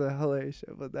favorites. It's a hilarious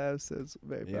show, but that episode's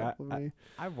very powerful for me.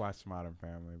 I've watched Modern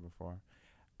Family before.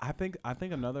 I think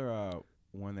another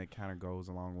one that kind of goes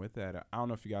along with that. I don't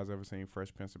know if you guys ever seen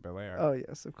Fresh Prince of Bel-Air. Oh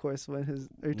yes, of course. Are you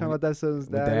talking about that episode with his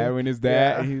dad? When his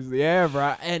dad, Yeah.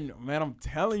 bro. And man, I'm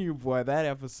telling you, boy, that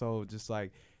episode just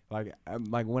like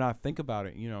when I think about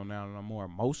it, now that I'm more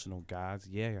emotional, guys.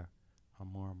 Yeah,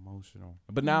 I'm more emotional.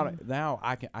 But now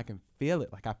I can feel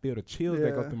it. Like, I feel the chills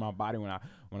that go Yeah. through my body when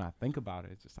I think about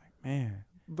it. It's just like, man.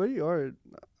 But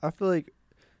I feel like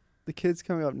the kids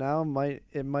coming up now might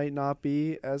not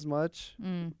be as much,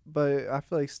 but I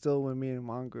feel like still when me and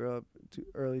mom grew up,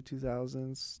 early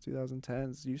 2000s,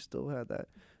 2010s, you still had that.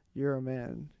 You're a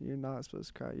man. You're not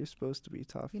supposed to cry. You're supposed to be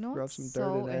tough. You know Rub what's some dirt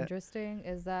so in it. interesting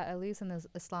is that, at least in this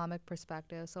Islamic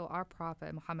perspective, so our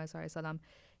Prophet Muhammad SAW,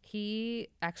 he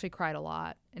actually cried a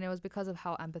lot, and it was because of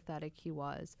how empathetic he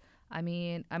was. I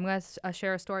mean, I'm going to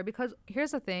share a story, because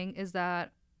here's the thing is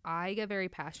that I get very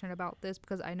passionate about this,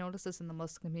 because I notice this in the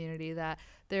Muslim community, that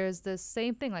there's this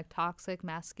same thing, like toxic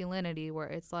masculinity, where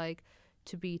it's like,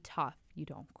 to be tough, you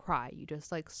don't cry, you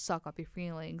just like suck up your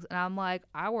feelings. And I'm like,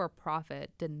 our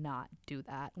Prophet did not do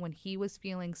that. When he was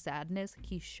feeling sadness,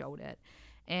 he showed it.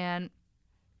 And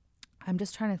I'm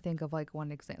just trying to think of like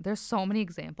one example. There's so many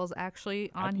examples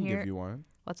actually on I can here. give you one.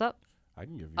 What's up? I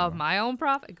can give you Of one. my own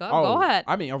Prophet? Go ahead.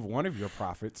 I mean, of one of your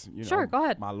prophets. Sure, go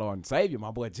ahead. My Lord and Savior,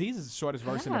 my boy Jesus. The shortest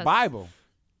verse in the Yes. Bible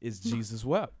is Jesus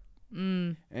wept.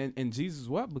 Mm. And Jesus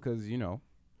wept because,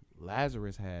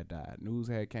 Lazarus had died. News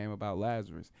had came about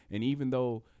Lazarus. And even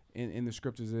though in the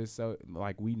scriptures it's so,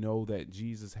 like, we know that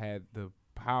Jesus had the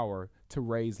power to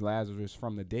raise Lazarus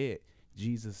from the dead,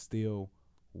 Jesus still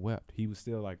wept. He was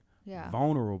still like Yeah.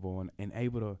 vulnerable and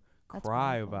able to That's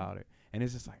cry wonderful. about it. And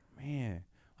it's just like, man,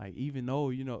 like, even though,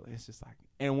 it's just like,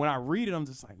 and when I read it, I'm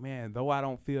just like, man, though I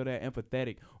don't feel that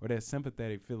empathetic or that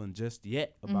sympathetic feeling just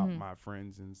yet about my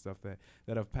friends and stuff that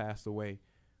have passed away.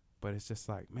 But it's just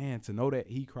like, man, to know that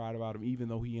he cried about him, even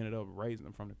though he ended up raising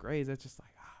them from the graves, that's just like,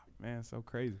 man, so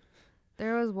crazy.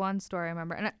 There was one story I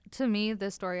remember, and to me,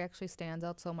 this story actually stands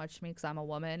out so much to me because I'm a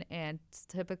woman, and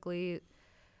typically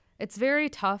it's very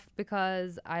tough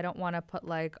because I don't want to put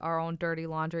like our own dirty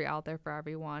laundry out there for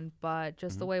everyone, but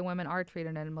just the way women are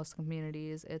treated in most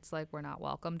communities, it's like we're not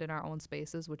welcomed in our own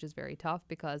spaces, which is very tough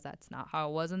because that's not how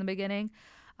it was in the beginning.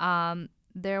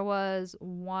 There was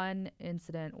one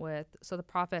incident so the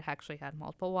Prophet actually had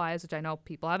multiple wives, which I know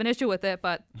people have an issue with it,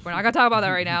 but we're not going to talk about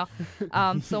that right now.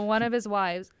 So one of his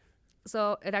wives,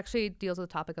 so it actually deals with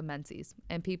the topic of menses,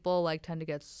 and people like tend to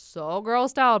get so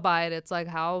grossed out by it. It's like,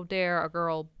 how dare a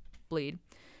girl bleed?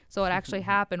 So what actually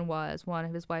happened was one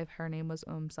of his wife, her name was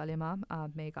Salima,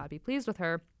 may God be pleased with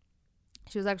her.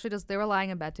 She was actually they were lying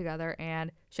in bed together, and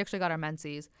she actually got her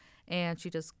menses, and she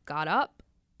just got up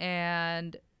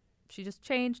and she just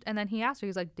changed. And then he asked her,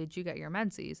 he's like, did you get your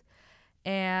menses?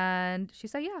 And she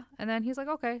said, yeah. And then he's like,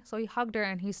 okay. So he hugged her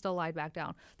and he still lied back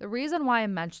down. The reason why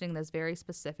I'm mentioning this very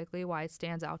specifically, why it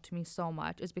stands out to me so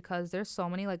much, is because there's so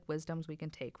many like wisdoms we can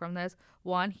take from this.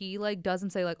 One, he like doesn't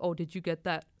say like, oh, did you get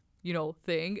that,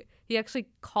 thing? He actually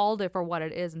called it for what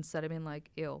it is instead of being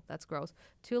like, ew, that's gross.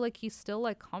 Two, like he still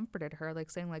like comforted her, like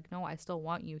saying like, no, I still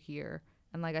want you here.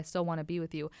 And like, I still want to be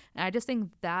with you. And I just think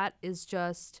that is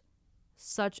just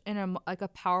such like a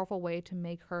powerful way to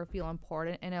make her feel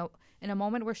important in a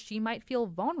moment where she might feel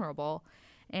vulnerable.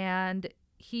 And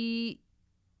he,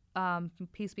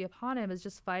 peace be upon him, is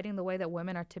just fighting the way that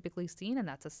women are typically seen in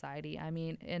that society. I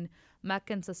mean, in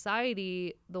Meccan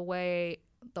society, the way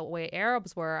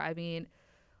Arabs were, I mean,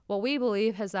 what we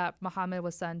believe is that Muhammad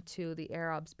was sent to the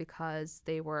Arabs because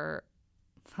they were,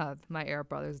 my Arab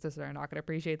brothers are not going to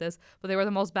appreciate this, but they were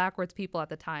the most backwards people at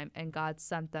the time, and God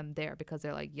sent them there because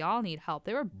they're like, y'all need help.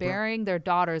 They were burying their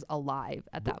daughters alive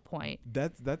at that point.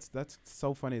 That's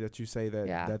so funny that you say that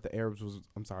that the Arabs was,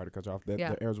 I'm sorry to cut you off, that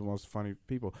the Arabs were most funny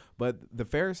people. But the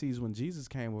Pharisees, when Jesus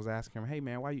came, was asking him, hey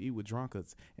man, why you eat with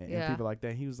drunkards and people like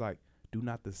that? He was like, do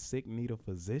not the sick need a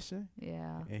physician?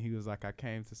 Yeah. And he was like, I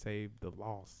came to save the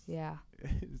lost. Yeah.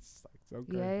 It's like so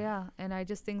great. Yeah. And I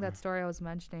just think that story I was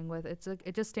mentioning with,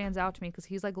 it just stands out to me because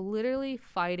he's like literally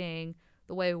fighting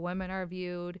the way women are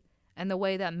viewed and the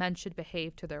way that men should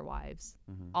behave to their wives.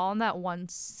 All in that one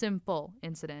simple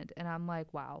incident. And I'm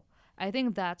like, wow. I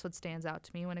think that's what stands out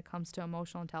to me when it comes to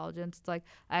emotional intelligence. It's like,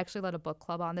 I actually led a book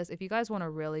club on this. If you guys want a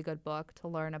really good book to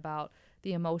learn about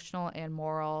the emotional and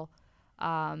moral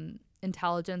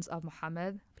intelligence of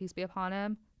Muhammad, peace be upon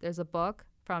him, there's a book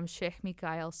from Sheikh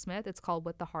Mikael Smith. It's called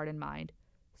With the Heart in Mind.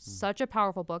 Such a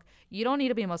powerful book. You don't need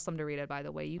to be a Muslim to read it, by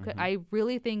the way. You could, I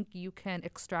really think you can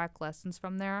extract lessons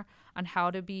from there on how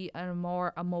to be a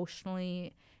more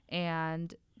emotionally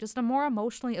and just a more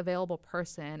emotionally available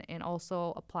person, and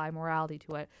also apply morality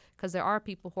to it, because there are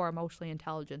people who are emotionally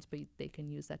intelligent, but they can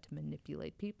use that to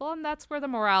manipulate people, and that's where the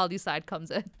morality side comes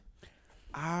in.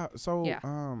 I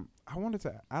wanted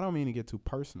to, I don't mean to get too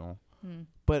personal,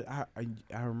 but I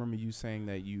remember you saying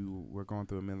that you were going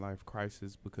through a midlife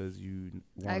crisis because you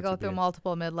wanted I go through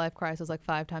multiple midlife crises like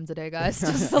 5 times a day, guys,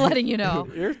 just letting you know.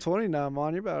 You're 20 now,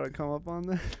 Mon. You're about to come up on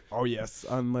that. Oh, yes.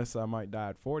 Unless I might die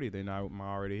at 40, then I'm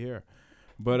already here.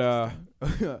 But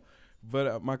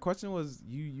my question was,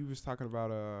 you was talking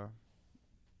about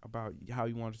how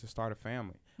you wanted to start a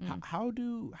family. How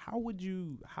do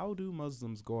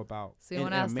Muslims go about? So you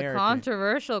want to ask the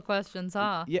controversial questions,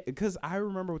 huh? Yeah, because I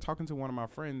remember talking to one of my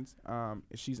friends.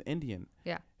 She's Indian.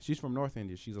 Yeah. She's from North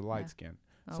India. She's a light skin.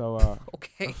 Oh. So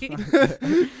okay.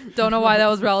 Don't know why that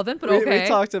was relevant, but okay. We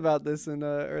talked about this in an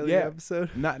earlier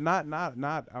episode. Not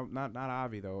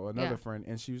Avi though. Another friend,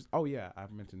 and she was. Oh yeah,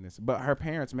 I've mentioned this. But her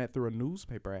parents met through a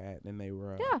newspaper ad, and they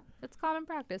were. Yeah, it's common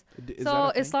practice.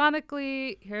 So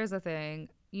Islamically, here's the thing.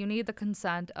 You need the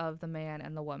consent of the man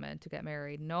and the woman to get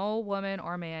married. No woman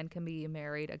or man can be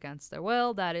married against their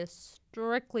will. That is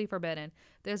strictly forbidden.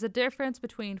 There's a difference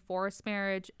between forced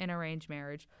marriage and arranged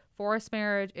marriage. Forced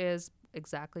marriage is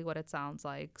exactly what it sounds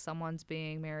like. Someone's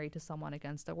being married to someone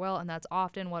against their will, and that's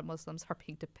often what Muslims are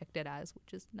being depicted as,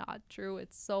 which is not true.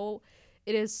 It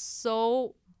is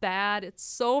so bad. It's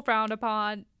so frowned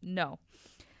upon. No.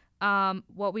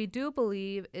 What we do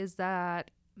believe is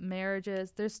that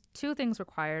marriages, there's 2 things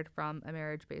required from a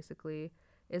marriage, basically,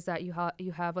 is that you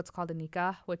have what's called a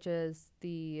nikah, which is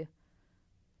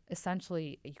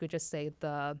essentially, you could just say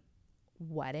the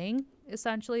wedding,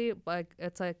 essentially. Like,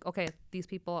 it's like, okay, these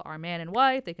people are man and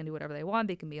wife, they can do whatever they want,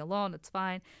 they can be alone, it's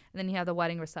fine. And then you have the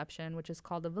wedding reception, which is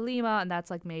called the walima, and that's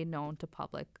like made known to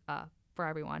public for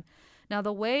everyone. Now,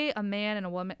 the way a man and a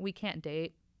woman, we can't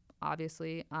date,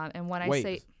 obviously, and when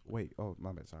oh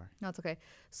my bad, sorry. No, it's okay.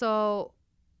 So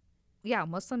yeah,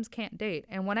 Muslims can't date.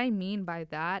 And what I mean by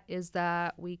that is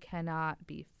that we cannot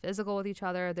be physical with each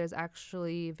other. There's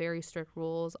actually very strict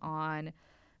rules on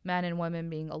men and women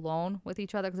being alone with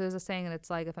each other, because there's a saying, and it's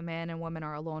like, if a man and woman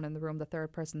are alone in the room, the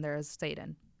third person there is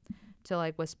Satan, to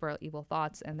like whisper evil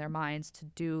thoughts in their minds to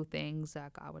do things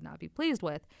that God would not be pleased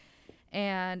with.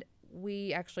 And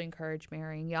we actually encourage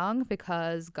marrying young,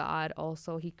 because God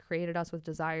also, he created us with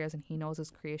desires, and he knows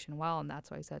his creation well, and that's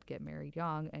why he said get married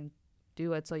young and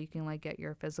do it so you can like get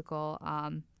your physical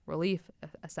relief,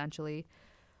 essentially.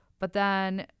 But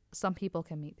then some people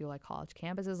can meet through like college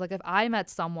campuses. Like, if I met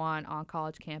someone on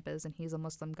college campus and he's a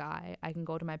Muslim guy, I can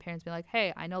go to my parents and be like,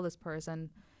 hey, I know this person.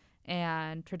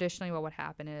 And traditionally what would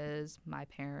happen is my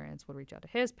parents would reach out to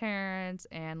his parents,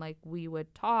 and like we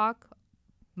would talk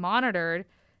monitored,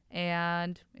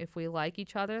 and if we like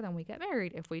each other, then we get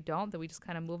married. If we don't, then we just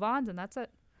kind of move on, and that's it.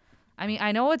 I mean,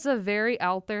 I know it's a very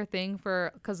out there thing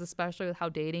because especially with how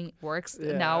dating works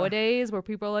nowadays, where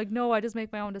people are like, no, I just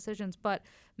make my own decisions. But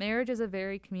marriage is a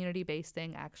very community-based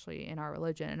thing, actually, in our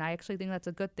religion. And I actually think that's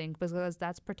a good thing because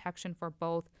that's protection for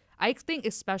both. I think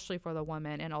especially for the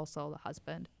woman and also the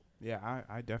husband. Yeah,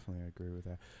 I definitely agree with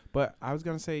that. But I was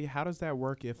going to say, how does that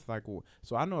work if, like,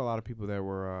 so I know a lot of people that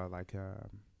were,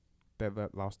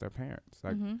 that lost their parents.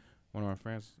 Like, one of my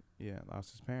friends,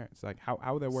 lost his parents. Like, how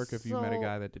would that work if you met a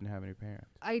guy that didn't have any parents?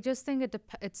 I just think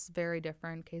it's very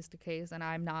different case to case, and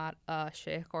I'm not a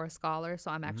sheikh or a scholar, so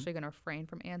I'm actually going to refrain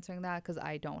from answering that because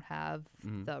I don't have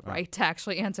the right to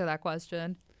actually answer that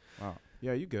question. Oh,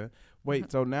 yeah, you good.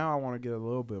 Wait, so now I want to get a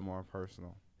little bit more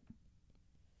personal.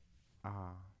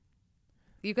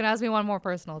 You can ask me one more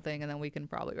personal thing, and then we can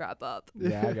probably wrap up.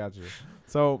 Yeah, I got you.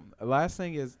 So, last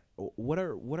thing is,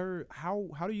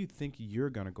 how do you think you're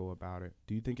gonna go about it?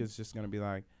 Do you think it's just gonna be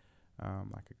like a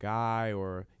guy,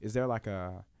 or is there like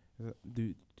I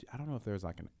don't know if there's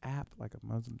like an app, like a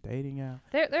Muslim dating app?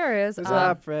 There is. There's an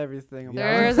app for everything.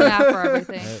 There is an app for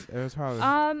everything. There's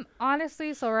probably.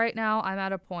 Honestly, so right now I'm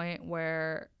at a point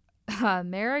where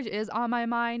marriage is on my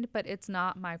mind, but it's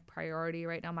not my priority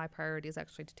right now. My priority is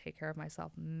actually to take care of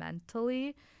myself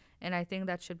mentally. And I think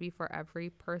that should be for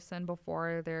every person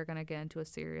before they're going to get into a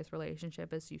serious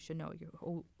relationship, is you should know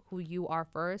who you are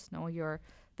first, know your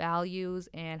values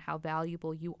and how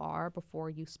valuable you are before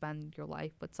you spend your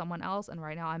life with someone else. And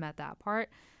right now I'm at that part.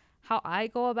 How I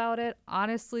go about it,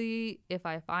 honestly, if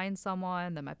I find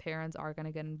someone, then my parents are going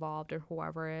to get involved or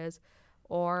whoever is.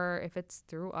 Or if it's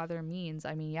through other means.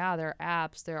 I mean, yeah, there are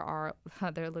apps.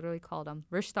 They're literally called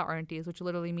Rishta aunties, which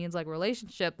literally means like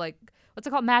relationship, like what's it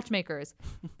called? Matchmakers.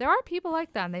 There are people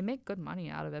like that, and they make good money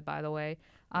out of it, by the way.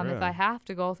 Really? If I have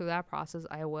to go through that process,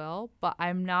 I will. But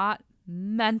I'm not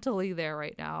mentally there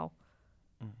right now.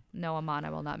 No, Aman,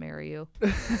 I will not marry you.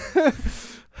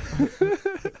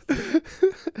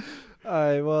 All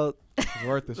right, well, It's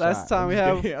worth the last shot. time we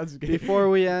have, Before before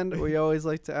we end, we always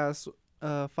like to ask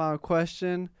final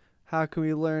question. How can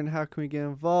we learn? How can we get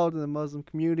involved in the Muslim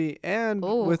community and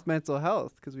with mental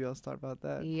health? Because we also talked about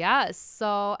that. Yes.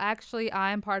 So actually,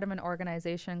 I'm part of an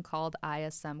organization called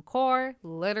ISM Core.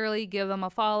 Literally give them a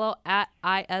follow at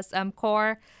ISM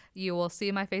Core. You will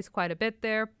see my face quite a bit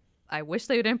there. I wish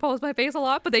they didn't post my face a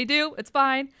lot, but they do. It's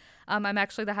fine. I'm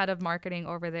actually the head of marketing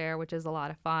over there, which is a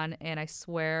lot of fun. And I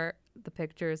swear the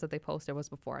pictures that they posted was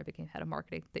before I became head of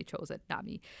marketing. They chose it, not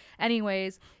me.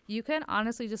 Anyways, you can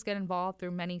honestly just get involved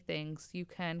through many things. You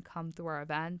can come through our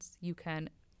events. You can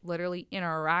literally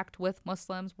interact with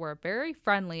Muslims. We're very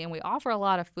friendly and we offer a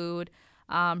lot of food.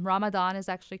 Ramadan is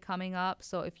actually coming up.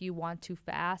 So if you want to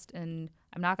fast, and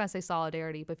I'm not going to say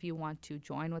solidarity, but if you want to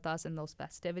join with us in those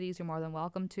festivities, you're more than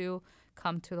welcome to.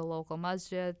 Come to the local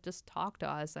masjid. Just talk to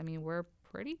us. I mean, we're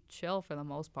pretty chill for the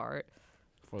most part.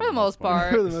 For the most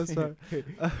part. For the most part. Okay.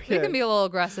 We can be a little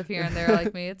aggressive here and there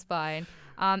like me. It's fine.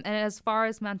 And as far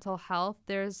as mental health,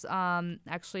 there's so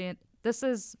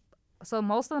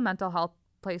most of the mental health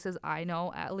places I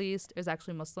know, at least, is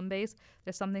actually Muslim based.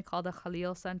 There's something called the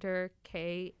Khalil Center,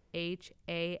 KHALIL,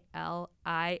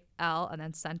 and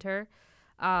then Center.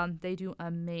 They do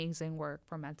amazing work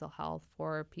for mental health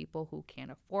for people who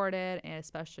can't afford it, and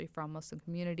especially from Muslim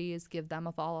communities. Give them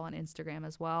a follow on Instagram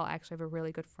as well. I actually have a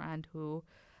really good friend who,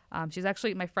 she's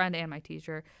actually my friend and my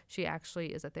teacher. She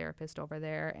actually is a therapist over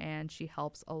there, and she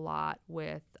helps a lot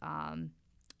with,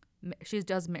 she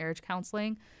does marriage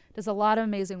counseling, does a lot of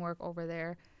amazing work over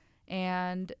there.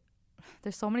 And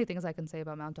there's so many things I can say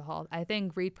about mental health. I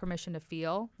think read Permission to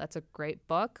Feel. That's a great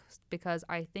book, because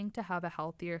I think to have a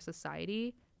healthier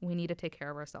society, we need to take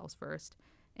care of ourselves first.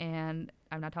 And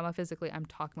I'm not talking about physically. I'm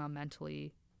talking about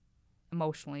mentally,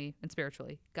 emotionally, and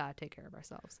spiritually. Gotta take care of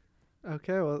ourselves.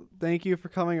 Okay, well, thank you for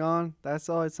coming on. That's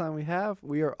all the time we have.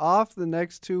 We are off the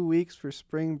next 2 weeks for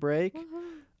spring break.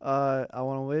 I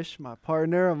want to wish my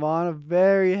partner, Aman, a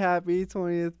very happy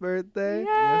 20th birthday.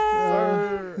 Yes,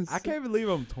 sir. I can't believe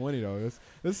I'm 20, though.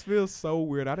 This feels so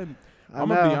weird. I'm going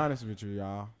to be honest with you,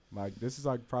 y'all. Like, this is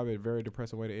like probably a very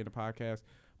depressing way to end the podcast.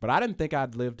 But I didn't think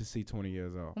I'd live to see 20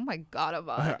 years old. Oh, my God,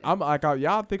 Aman. I'm like,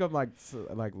 y'all think I'm like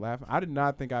laughing. I did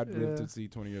not think I'd live to see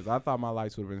 20 years. I thought my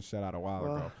lights would have been shut out a while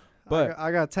ago. But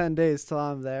I got 10 days till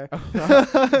I'm there.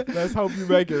 Let's hope you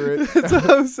make it, Rich.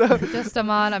 Just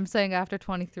Aman, I'm saying after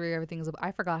 23, everything's.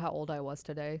 I forgot how old I was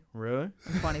today. Really?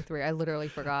 I'm 23. I literally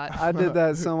forgot. I did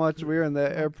that so much. We were in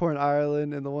the airport in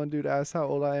Ireland, and the one dude asked how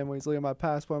old I am when he's looking at my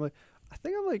passport. I'm like, I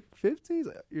think I'm like 15. He's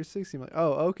like, you're 16. I'm like,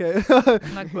 oh, okay.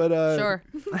 Like, but sure.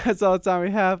 That's all the time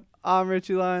we have. I'm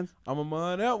Richie Lyons. I'm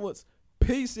Aman Edwards.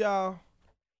 Peace, y'all.